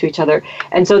email to each other.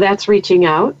 And so that's reaching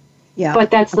out, but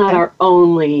that's not our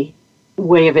only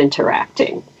way of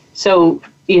interacting. So,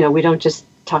 we don't just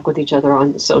talk with each other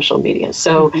on social media.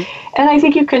 So, and I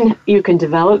think you can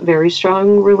develop very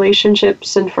strong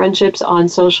relationships and friendships on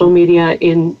social media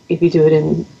if you do it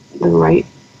in the right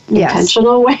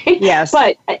intentional way. Yes.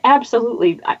 But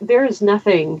absolutely, there is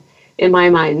nothing in my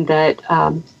mind that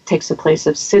takes the place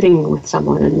of sitting with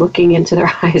someone and looking into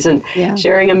their eyes and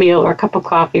sharing a meal or a cup of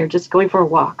coffee or just going for a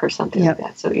walk or something like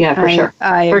that. So for sure.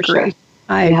 I agree. Sure.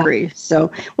 I agree. So,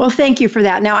 well, thank you for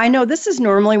that. Now, I know this is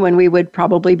normally when we would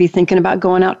probably be thinking about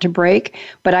going out to break,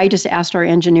 but I just asked our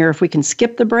engineer if we can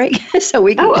skip the break so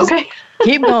we can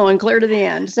keep going clear to the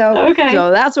end. So,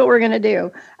 so that's what we're going to do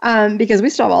because we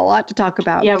still have a lot to talk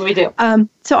about. Yeah, we do.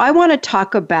 So I want to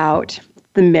talk about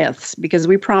the myths because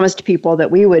we promised people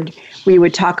that we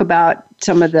would talk about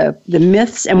some of the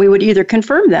myths and we would either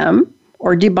confirm them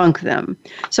or debunk them.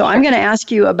 So I'm going to ask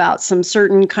you about some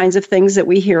certain kinds of things that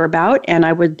we hear about, and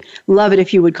I would love it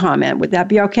if you would comment. Would that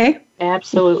be okay?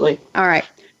 Absolutely. All right.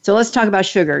 So let's talk about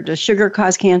sugar. Does sugar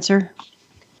cause cancer?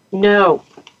 No,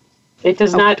 it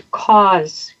does not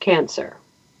cause cancer.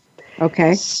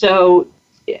 Okay. So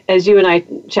as you and I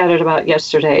chatted about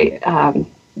yesterday,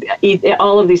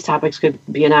 all of these topics could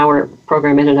be an hour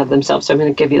program in and of themselves. So I'm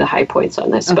going to give you the high points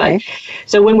on this. Okay. But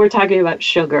so when we're talking about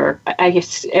sugar,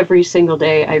 every single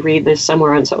day I read this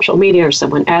somewhere on social media or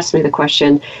someone asks me the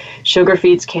question, sugar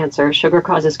feeds cancer, sugar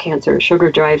causes cancer,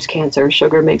 sugar drives cancer,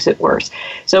 sugar makes it worse.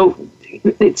 So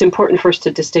it's important first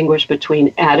to distinguish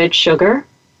between added sugar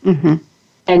and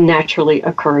naturally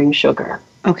occurring sugar.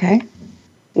 Okay.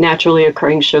 Naturally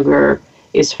occurring sugar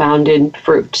is found in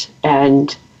fruit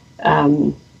and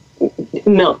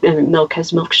milk. And milk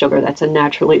has milk sugar. That's a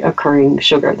naturally occurring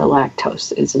sugar. The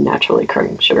lactose is a naturally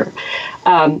occurring sugar.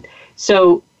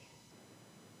 So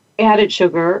added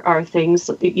sugar are things,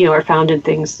 are found in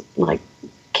things like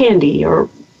candy or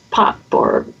pop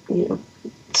or,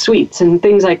 sweets and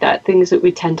things like that, things that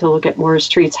we tend to look at more as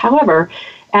treats. However,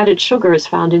 added sugar is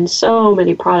found in so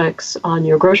many products on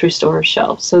your grocery store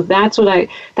shelves. So that's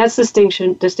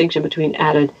distinction between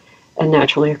added and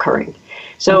naturally occurring.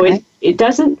 So it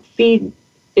doesn't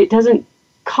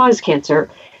cause cancer.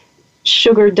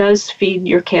 Sugar does feed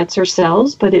your cancer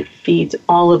cells, but it feeds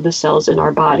all of the cells in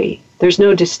our body. There's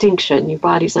no distinction. Your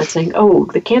body's not saying, oh,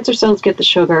 the cancer cells get the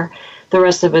sugar, the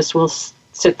rest of us will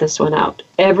sit this one out.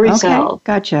 Every cell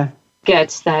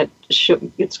gets that sugar.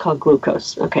 It's called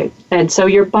glucose. Okay. And so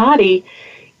your body,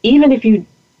 even if you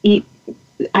eat,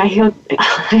 I have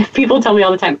people tell me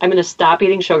all the time, I'm going to stop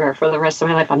eating sugar for the rest of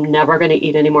my life. I'm never going to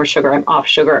eat any more sugar. I'm off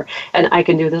sugar. And I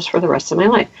can do this for the rest of my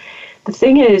life. The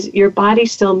thing is, your body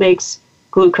still makes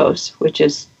glucose, which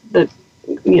is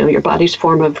your body's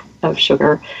form of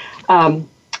sugar,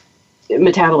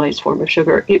 metabolized form of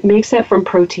sugar. It makes that from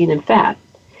protein and fat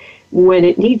when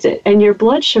it needs it. And your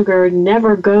blood sugar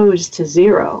never goes to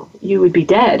zero. You would be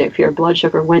dead if your blood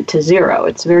sugar went to zero.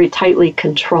 It's very tightly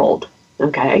controlled.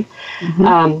 Okay.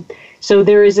 So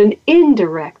there is an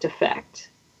indirect effect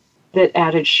that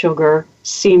added sugar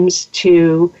seems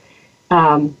to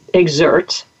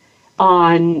exert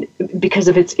because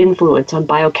of its influence on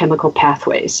biochemical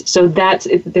pathways. So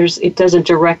it doesn't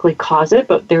directly cause it,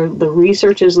 but the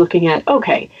research is looking at,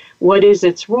 okay, what is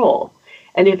its role?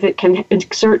 And if it can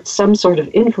exert some sort of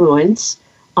influence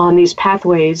on these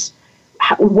pathways,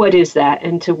 what is that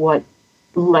and to what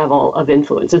level of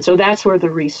influence? And so that's where the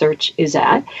research is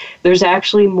at. There's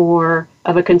actually more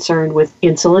of a concern with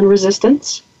insulin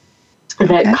resistance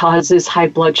that causes high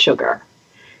blood sugar.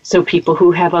 So people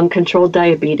who have uncontrolled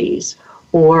diabetes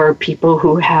or people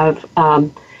who have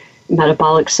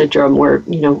metabolic syndrome where,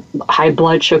 high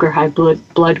blood sugar, high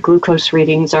blood glucose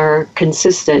readings are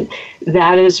consistent,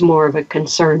 that is more of a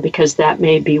concern because that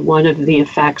may be one of the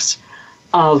effects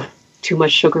of too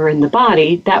much sugar in the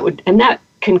body. That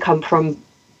can come from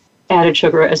added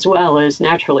sugar as well as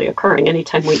naturally occurring.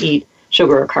 Anytime we eat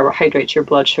sugar or carbohydrates, your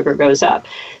blood sugar goes up.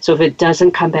 So if it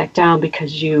doesn't come back down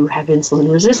because you have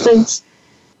insulin resistance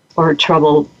or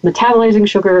trouble metabolizing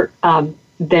sugar,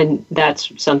 then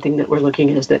that's something that we're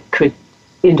looking at that could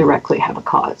indirectly have a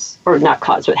cause, or not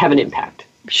cause, but have an impact.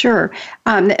 Sure.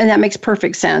 And that makes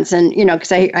perfect sense. And,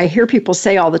 because I hear people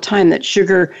say all the time that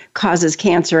sugar causes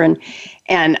cancer,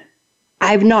 and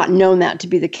I've not known that to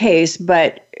be the case,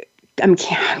 but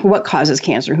what causes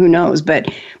cancer? Who knows?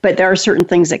 But there are certain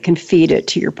things that can feed it,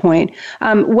 to your point.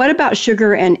 What about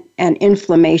sugar and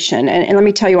inflammation? And let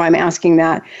me tell you why I'm asking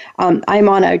that. I'm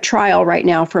on a trial right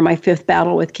now for my 5th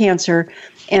battle with cancer,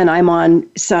 and I'm on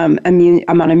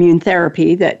immune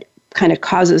therapy that kind of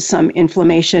causes some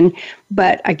inflammation,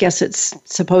 but I guess it's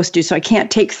supposed to. So I can't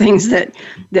take things that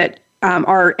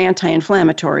are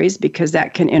anti-inflammatories because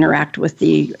that can interact with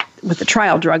the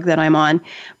trial drug that I'm on.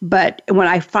 But when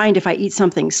I find if I eat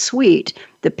something sweet,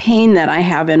 the pain that I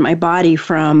have in my body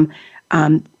from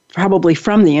probably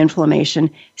from the inflammation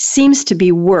seems to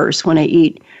be worse when I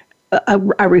eat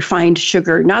a refined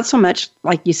sugar. Not so much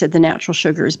like you said, the natural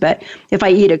sugars, but if I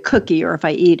eat a cookie or if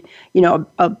I eat,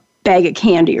 a bag of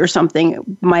candy or something,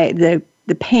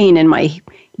 the pain in my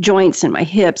joints and my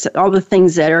hips, all the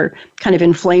things that are kind of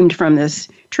inflamed from this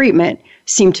treatment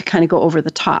seem to kind of go over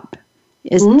the top.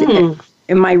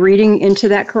 Am I reading into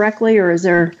that correctly, or is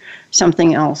there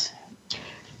something else?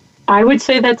 I would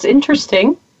say that's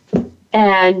interesting.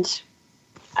 And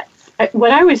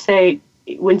what I would say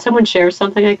when someone shares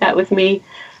something like that with me,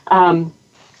 I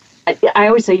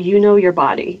always say, your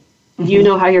body. Mm-hmm. You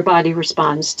know how your body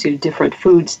responds to different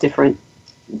foods, different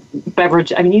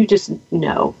beverage. I mean, you just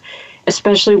know.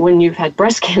 Especially when you've had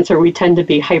breast cancer, we tend to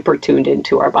be hyper tuned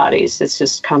into our bodies. It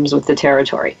just comes with the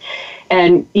territory.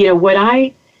 And, what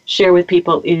I share with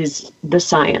people is the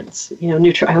science.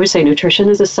 I always say nutrition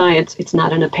is a science. It's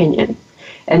not an opinion.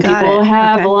 And people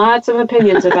have lots of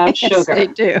opinions about yes, sugar. They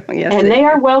do. Yes, and they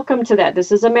are welcome to that.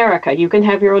 This is America. You can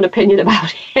have your own opinion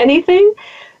about anything.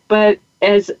 But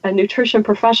as a nutrition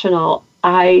professional,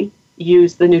 I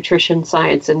use the nutrition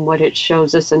science and what it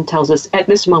shows us and tells us at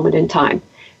this moment in time,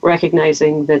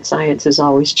 recognizing that science is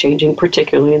always changing,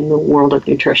 particularly in the world of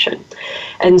nutrition.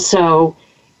 And so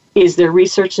is there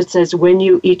research that says when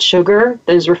you eat sugar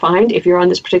that is refined, if you're on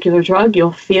this particular drug,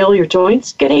 you'll feel your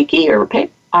joints get achy or pain?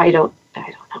 I don't know.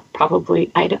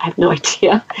 Probably, I have no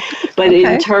idea. But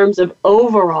in terms of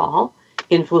overall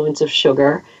influence of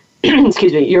sugar,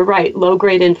 excuse me, you're right.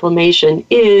 Low-grade inflammation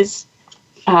is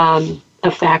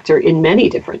a factor in many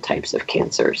different types of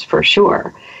cancers, for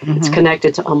sure. Mm-hmm. It's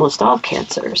connected to almost all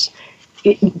cancers.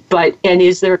 And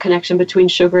is there a connection between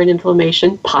sugar and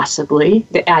inflammation? Possibly.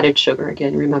 The added sugar,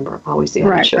 again, remember, always the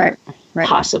added sugar. Right.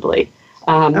 Possibly.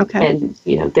 And,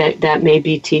 that may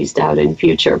be teased out in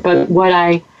future. But what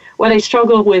I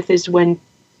struggle with is when,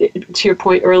 to your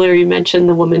point earlier, you mentioned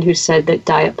the woman who said that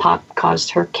diet pop caused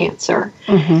her cancer.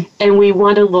 Mm-hmm. And we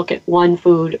want to look at one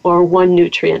food or one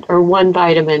nutrient or one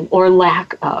vitamin or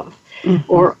lack of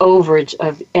or overage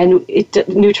of. And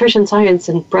nutrition science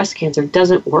and breast cancer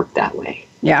doesn't work that way.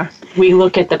 Yeah. We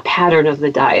look at the pattern of the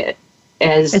diet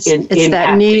as it's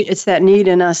that need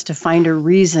in us to find a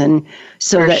reason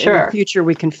so that in the future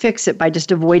we can fix it by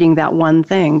just avoiding that one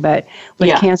thing. But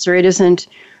with cancer, it isn't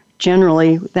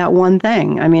generally that one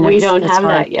thing. I mean, we don't have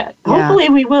that yet. Yeah. Hopefully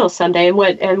we will someday.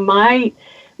 And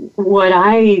what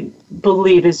I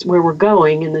believe is where we're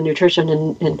going in the nutrition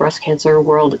and breast cancer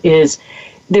world is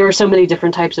there are so many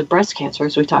different types of breast cancer,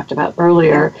 as we talked about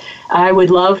earlier. I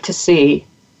would love to see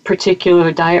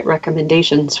particular diet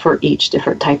recommendations for each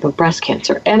different type of breast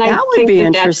cancer. And I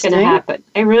think that's going to happen.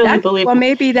 I really believe. Well,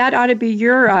 maybe that ought to be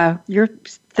your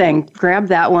thing. Grab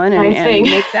that one and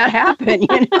make that happen.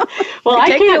 Well, I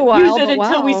can't use it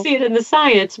until we see it in the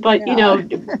science. But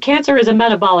cancer is a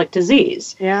metabolic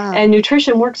disease, and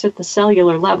nutrition works at the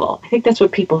cellular level. I think that's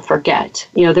what people forget.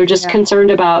 They're just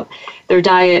concerned about their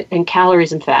diet and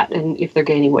calories and fat, and if they're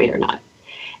gaining weight or not.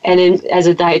 And as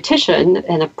a dietitian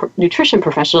and a nutrition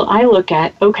professional, I look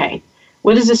at,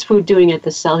 what is this food doing at the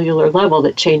cellular level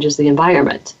that changes the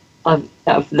environment of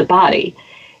the body,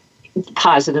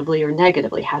 positively or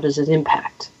negatively? How does it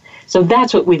impact? So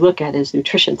that's what we look at as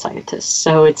nutrition scientists.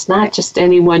 So it's not just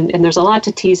anyone, and there's a lot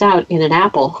to tease out in an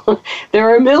apple. There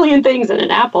are a million things in an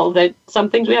apple that some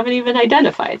things we haven't even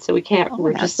identified. So we can't,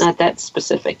 we're just not that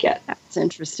specific yet. That's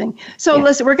interesting. So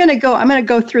listen, I'm going to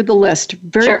go through the list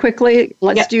very quickly.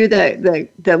 Let's do the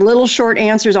little short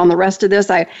answers on the rest of this.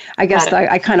 I guess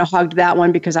I kind of hogged that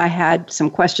one because I had some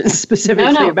questions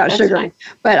specifically about sugar. Fine.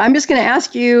 But I'm just going to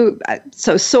ask you,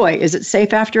 so soy, is it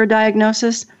safe after a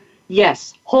diagnosis?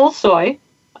 Yes, whole soy.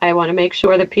 I want to make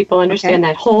sure that people understand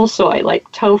that whole soy,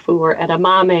 like tofu or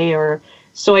edamame or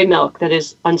soy milk that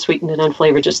is unsweetened and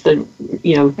unflavored, just the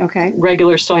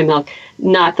regular soy milk,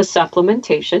 not the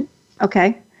supplementation.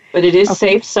 Okay. But it is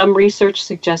safe. Some research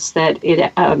suggests that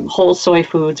whole soy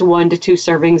foods, 1 to 2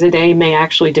 servings a day, may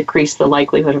actually decrease the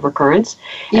likelihood of recurrence.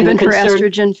 Even for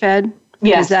estrogen-fed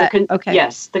Yes. Okay.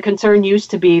 Yes. The concern used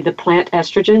to be the plant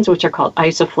estrogens, which are called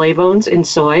isoflavones in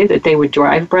soy, that they would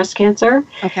drive breast cancer.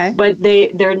 Okay. But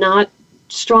they're not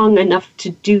strong enough to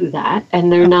do that,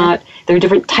 and they're a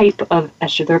different type of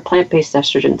estrogen. They're plant-based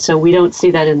estrogen, so we don't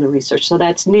see that in the research. So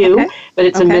that's new, but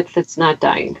it's a myth that's not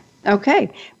dying. Okay.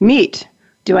 Meat.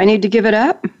 Do I need to give it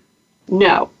up?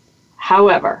 No.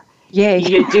 However, yay,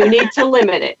 you do need to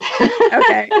limit it.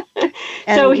 Okay.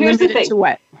 And so here's the thing. To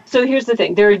what? So here's the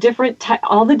thing. There are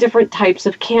all the different types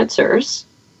of cancers,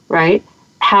 right?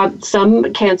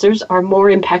 Some cancers are more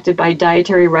impacted by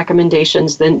dietary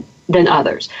recommendations than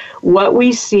others. What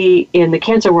we see in the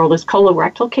cancer world is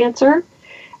colorectal cancer.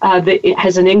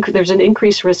 There's an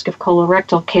increased risk of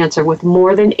colorectal cancer with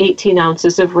more than 18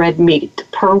 ounces of red meat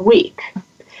per week.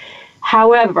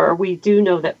 However, we do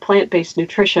know that plant-based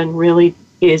nutrition really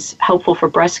is helpful for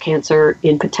breast cancer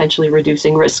in potentially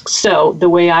reducing risk. So the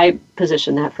way I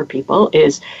position that for people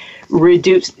is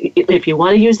reduce, if you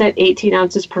want to use that 18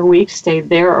 ounces per week, stay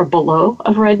there or below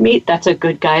of red meat. That's a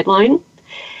good guideline.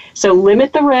 So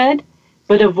limit the red,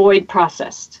 but avoid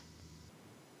processed.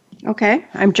 Okay.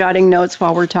 I'm jotting notes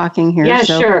while we're talking here. Yeah,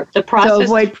 sure. So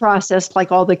avoid processed,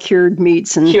 like all the cured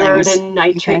meats and cured things. And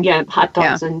nitrate, hot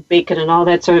dogs and bacon and all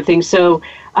that sort of thing. So,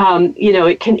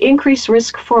 it can increase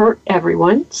risk for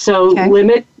everyone. So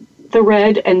limit the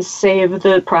red and save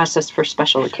the processed for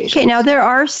special occasions. Okay, now there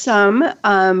are some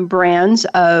brands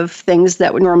of things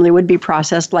that normally would be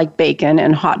processed, like bacon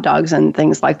and hot dogs and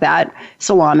things like that,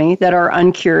 salami, that are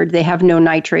uncured. They have no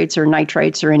nitrates or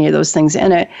nitrites or any of those things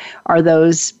in it.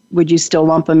 Would you still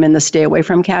lump them in the stay away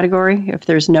from category if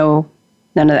there's none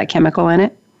of that chemical in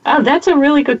it? Oh, that's a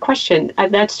really good question.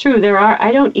 That's true.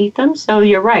 I don't eat them, so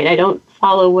you're right. I don't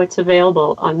follow what's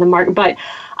available on the market, but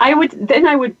I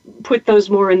would put those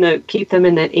more keep them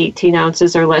in that 18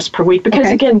 ounces or less per week, because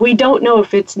again, we don't know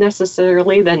if it's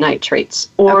necessarily the nitrates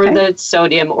or the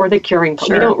sodium or the curing.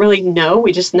 Sure. We don't really know.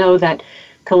 We just know that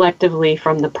collectively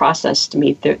from the processed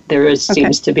meat,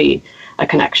 seems to be a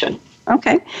connection.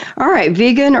 Okay. All right.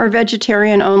 Vegan or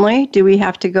vegetarian only? Do we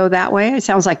have to go that way? It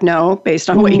sounds like no, based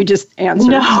on what you just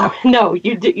answered. No,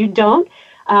 you don't.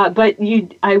 But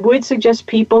I would suggest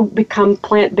people become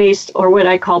plant-based, or what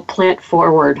I call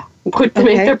plant-forward. Make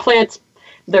their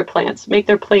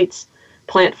plates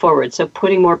plant-forward. So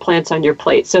putting more plants on your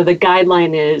plate. So the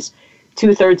guideline is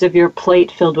 2/3 of your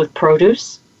plate filled with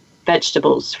produce,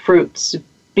 vegetables, fruits,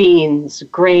 beans,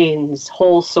 grains,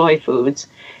 whole soy foods,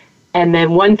 and then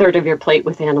 1/3 of your plate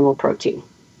with animal protein.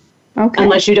 Okay.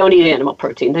 Unless you don't eat animal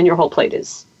protein, then your whole plate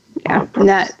is. Yeah, and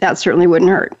that certainly wouldn't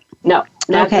hurt. No,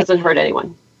 that doesn't hurt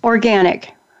anyone.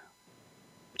 Organic.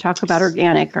 Talk about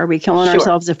organic. Are we killing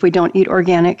ourselves if we don't eat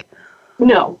organic?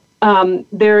 No.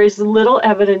 There is little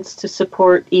evidence to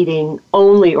support eating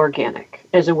only organic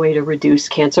as a way to reduce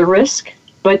cancer risk,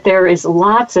 but there is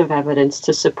lots of evidence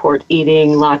to support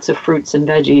eating lots of fruits and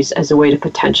veggies as a way to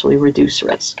potentially reduce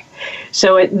risk.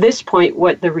 So at this point,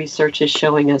 what the research is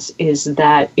showing us is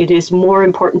that it is more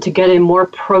important to get in more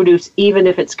produce, even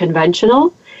if it's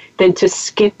conventional, than to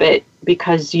skip it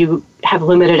because you have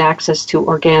limited access to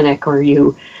organic or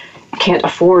you can't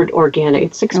afford organic.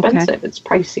 It's expensive. It's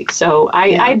pricey. So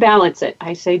I balance it.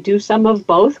 I say do some of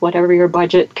both, whatever your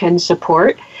budget can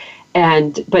support,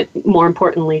 but more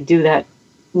importantly, do that,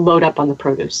 load up on the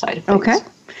produce side of things. Okay.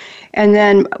 And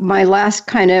then my last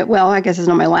I guess it's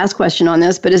not my last question on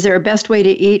this, but is there a best way to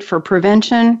eat for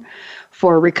prevention,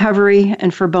 for recovery,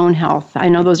 and for bone health? I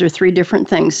know those are three different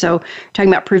things. So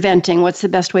talking about preventing, what's the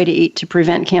best way to eat to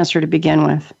prevent cancer to begin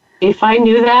with? If I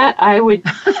knew that, I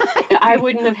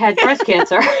wouldn't have had breast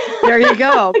cancer. There you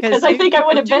go. Because I think I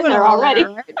would have been there already.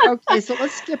 Right? Okay, so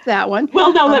let's skip that one.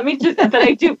 Well, no, let me just, but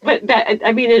I do, but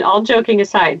I mean, all joking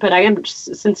aside, but I am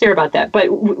sincere about that.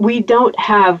 But we don't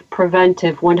have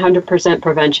 100%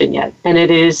 prevention yet. And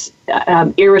it is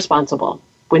irresponsible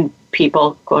when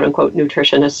people, quote unquote,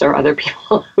 nutritionists or other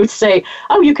people who say,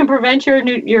 oh, you can prevent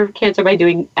your cancer by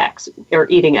doing X or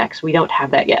eating X. We don't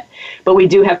have that yet. But we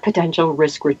do have potential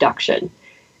risk reduction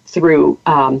through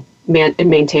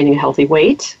maintaining a healthy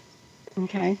weight.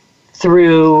 Okay.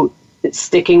 Through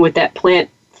sticking with that plant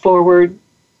forward,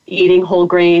 eating whole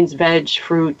grains, veg,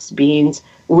 fruits, beans,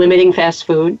 limiting fast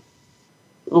food,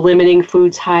 limiting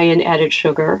foods high in added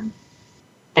sugar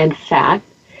and fat,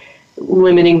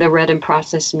 limiting the red and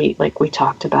processed meat like we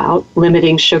talked about,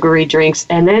 limiting sugary drinks,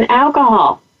 and then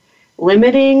alcohol.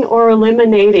 Limiting or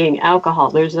eliminating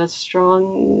alcohol. There's a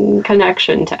strong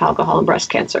connection to alcohol and breast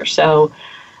cancer. So,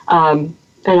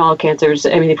 and all cancers,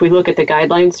 I mean, if we look at the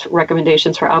guidelines,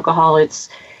 recommendations for alcohol, it's,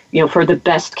 for the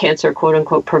best cancer, quote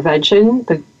unquote, prevention,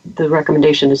 the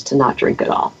recommendation is to not drink at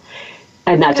all.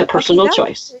 And that's a personal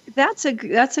choice. That's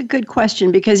a good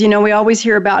question, because we always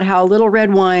hear about how a little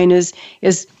red wine is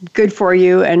good for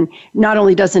you, and not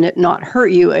only doesn't it not hurt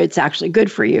you, it's actually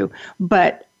good for you.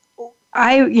 But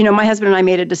my husband and I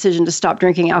made a decision to stop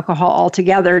drinking alcohol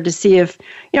altogether to see if,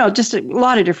 just a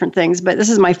lot of different things. But this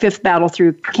is my 5th battle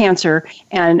through cancer,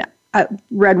 and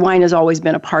red wine has always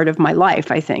been a part of my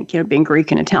life, I think, being Greek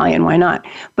and Italian, why not?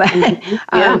 But,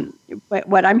 but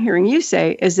what I'm hearing you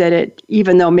say is that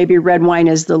even though maybe red wine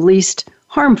is the least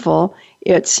harmful,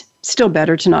 it's still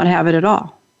better to not have it at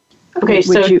all. Okay,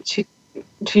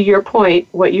 to your point,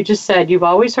 what you just said, you've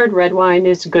always heard red wine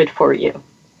is good for you.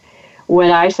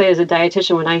 What I say as a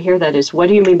dietitian when I hear that is, what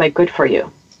do you mean by good for you?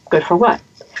 Good for what?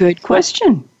 Good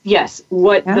question. Yes.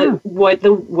 What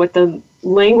the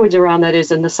language around that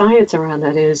is, and the science around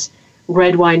that is,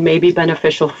 red wine may be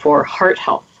beneficial for heart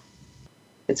health.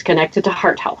 It's connected to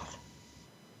heart health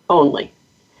only.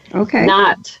 Okay.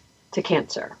 Not to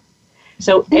cancer.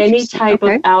 So any type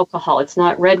of alcohol, it's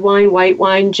not red wine, white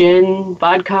wine, gin,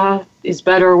 vodka is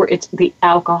better. It's the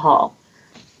alcohol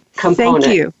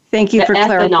component. Thank you for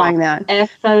clarifying that.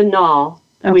 Ethanol,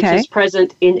 which is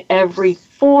present in every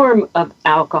form of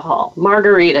alcohol.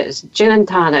 Margaritas, gin and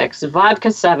tonics,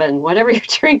 vodka 7, whatever you're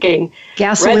drinking.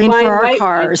 Gasoline for our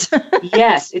cars.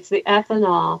 Yes, it's the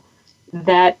ethanol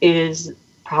that is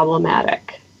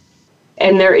problematic.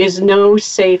 And there is no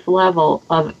safe level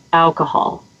of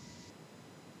alcohol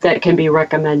that can be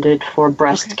recommended for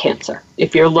breast cancer.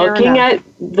 If you're looking at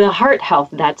the heart health,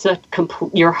 that's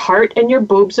your heart and your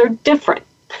boobs are different.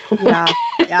 Yeah.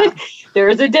 There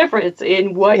is a difference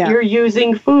in what you're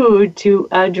using food to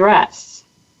address.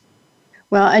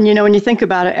 Well, and when you think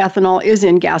about it, ethanol is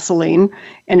in gasoline,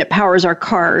 and it powers our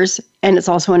cars, and it's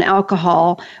also an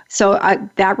alcohol. So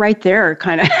that right there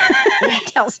kind of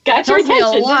tells me a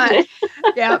lot.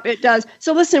 Yeah, it does.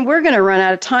 So listen, we're going to run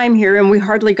out of time here, and we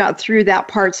hardly got through that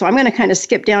part. So I'm going to kind of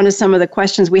skip down to some of the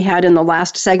questions we had in the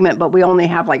last segment, but we only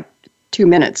have 2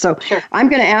 minutes. So I'm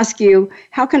going to ask you,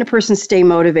 how can a person stay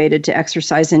motivated to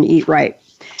exercise and eat right?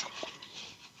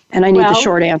 And I need the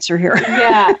short answer here.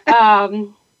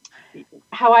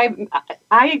 How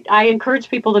I encourage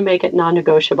people to make it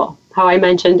non-negotiable. How I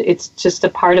mentioned, it's just a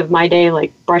part of my day,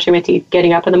 like brushing my teeth,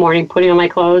 getting up in the morning, putting on my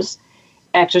clothes.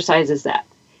 Exercise is that.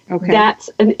 Okay. That's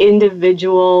an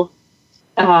individual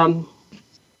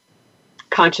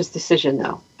conscious decision,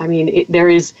 though. I mean, there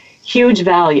is huge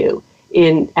value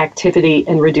in activity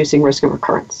and reducing risk of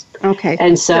recurrence. Okay.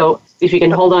 And so if you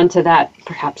can hold on to that,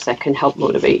 perhaps that can help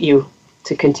motivate you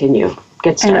to continue.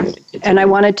 Get started. And I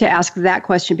wanted to ask that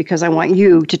question because I want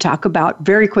you to talk about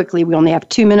very quickly. We only have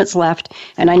 2 minutes left,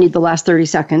 and I need the last 30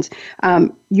 seconds.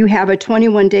 You have a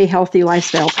 21-day healthy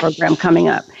lifestyle program coming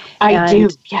up. I do,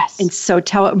 yes. And so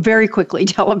tell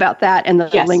about that and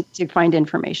the link to find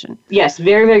information. Yes,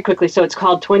 very, very quickly. So it's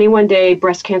called 21-Day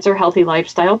Breast Cancer Healthy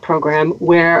Lifestyle Program,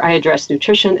 where I address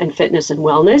nutrition and fitness and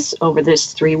wellness over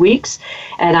this 3 weeks.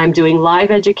 And I'm doing live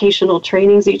educational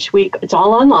trainings each week. It's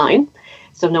all online,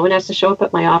 so no one has to show up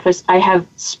at my office. I have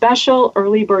special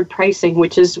early bird pricing,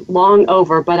 which is long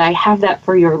over, but I have that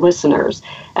for your listeners.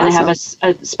 And awesome. I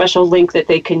have a special link that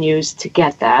they can use to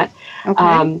get that.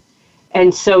 Okay.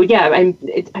 And so, I'm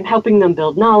helping them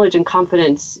build knowledge and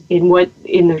confidence in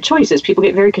their choices. People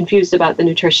get very confused about the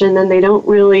nutrition, and they don't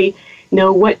really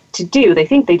know what to do. They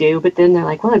think they do, but then they're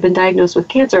like, well, I've been diagnosed with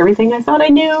cancer. Everything I thought I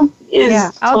knew is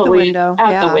out the window.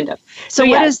 Out the window. So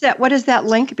what is that? What is that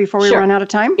link before we run out of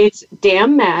time? It's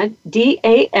DAMMAD,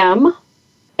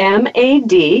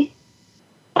 DAMMAD,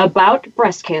 about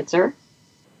breast cancer.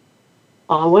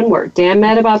 All one word.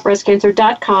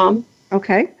 DAMMADaboutbreastcancer.com.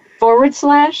 Okay.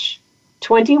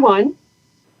 /21,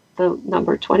 the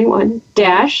number 21,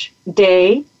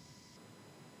 -day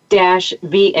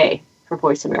 -VA for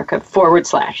Voice America, /.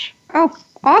 Oh,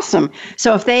 awesome.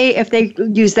 So if they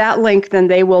use that link, then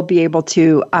they will be able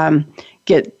to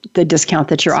get the discount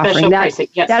that you're offering. Pricing,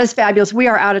 yes. That is fabulous. We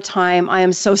are out of time. I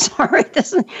am so sorry.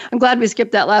 I'm glad we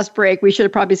skipped that last break. We should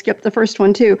have probably skipped the first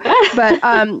one too. But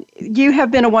you have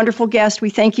been a wonderful guest.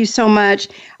 We thank you so much.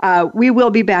 We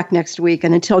will be back next week.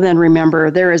 And until then,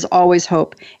 remember, there is always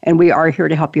hope, and we are here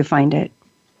to help you find it.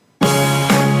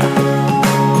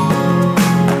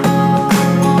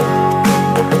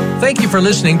 Thank you for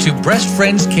listening to Breast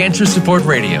Friends Cancer Support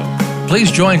Radio. Please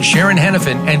join Sharon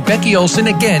Hennepin and Becky Olson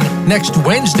again next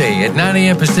Wednesday at 9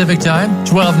 a.m. Pacific Time,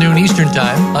 12 noon Eastern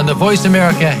Time on the Voice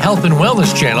America Health and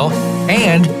Wellness Channel,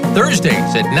 and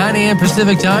Thursdays at 9 a.m.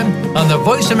 Pacific Time on the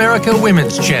Voice America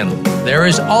Women's Channel. There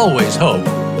is always hope,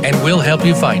 and we'll help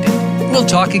you find it. We'll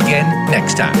talk again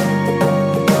next time.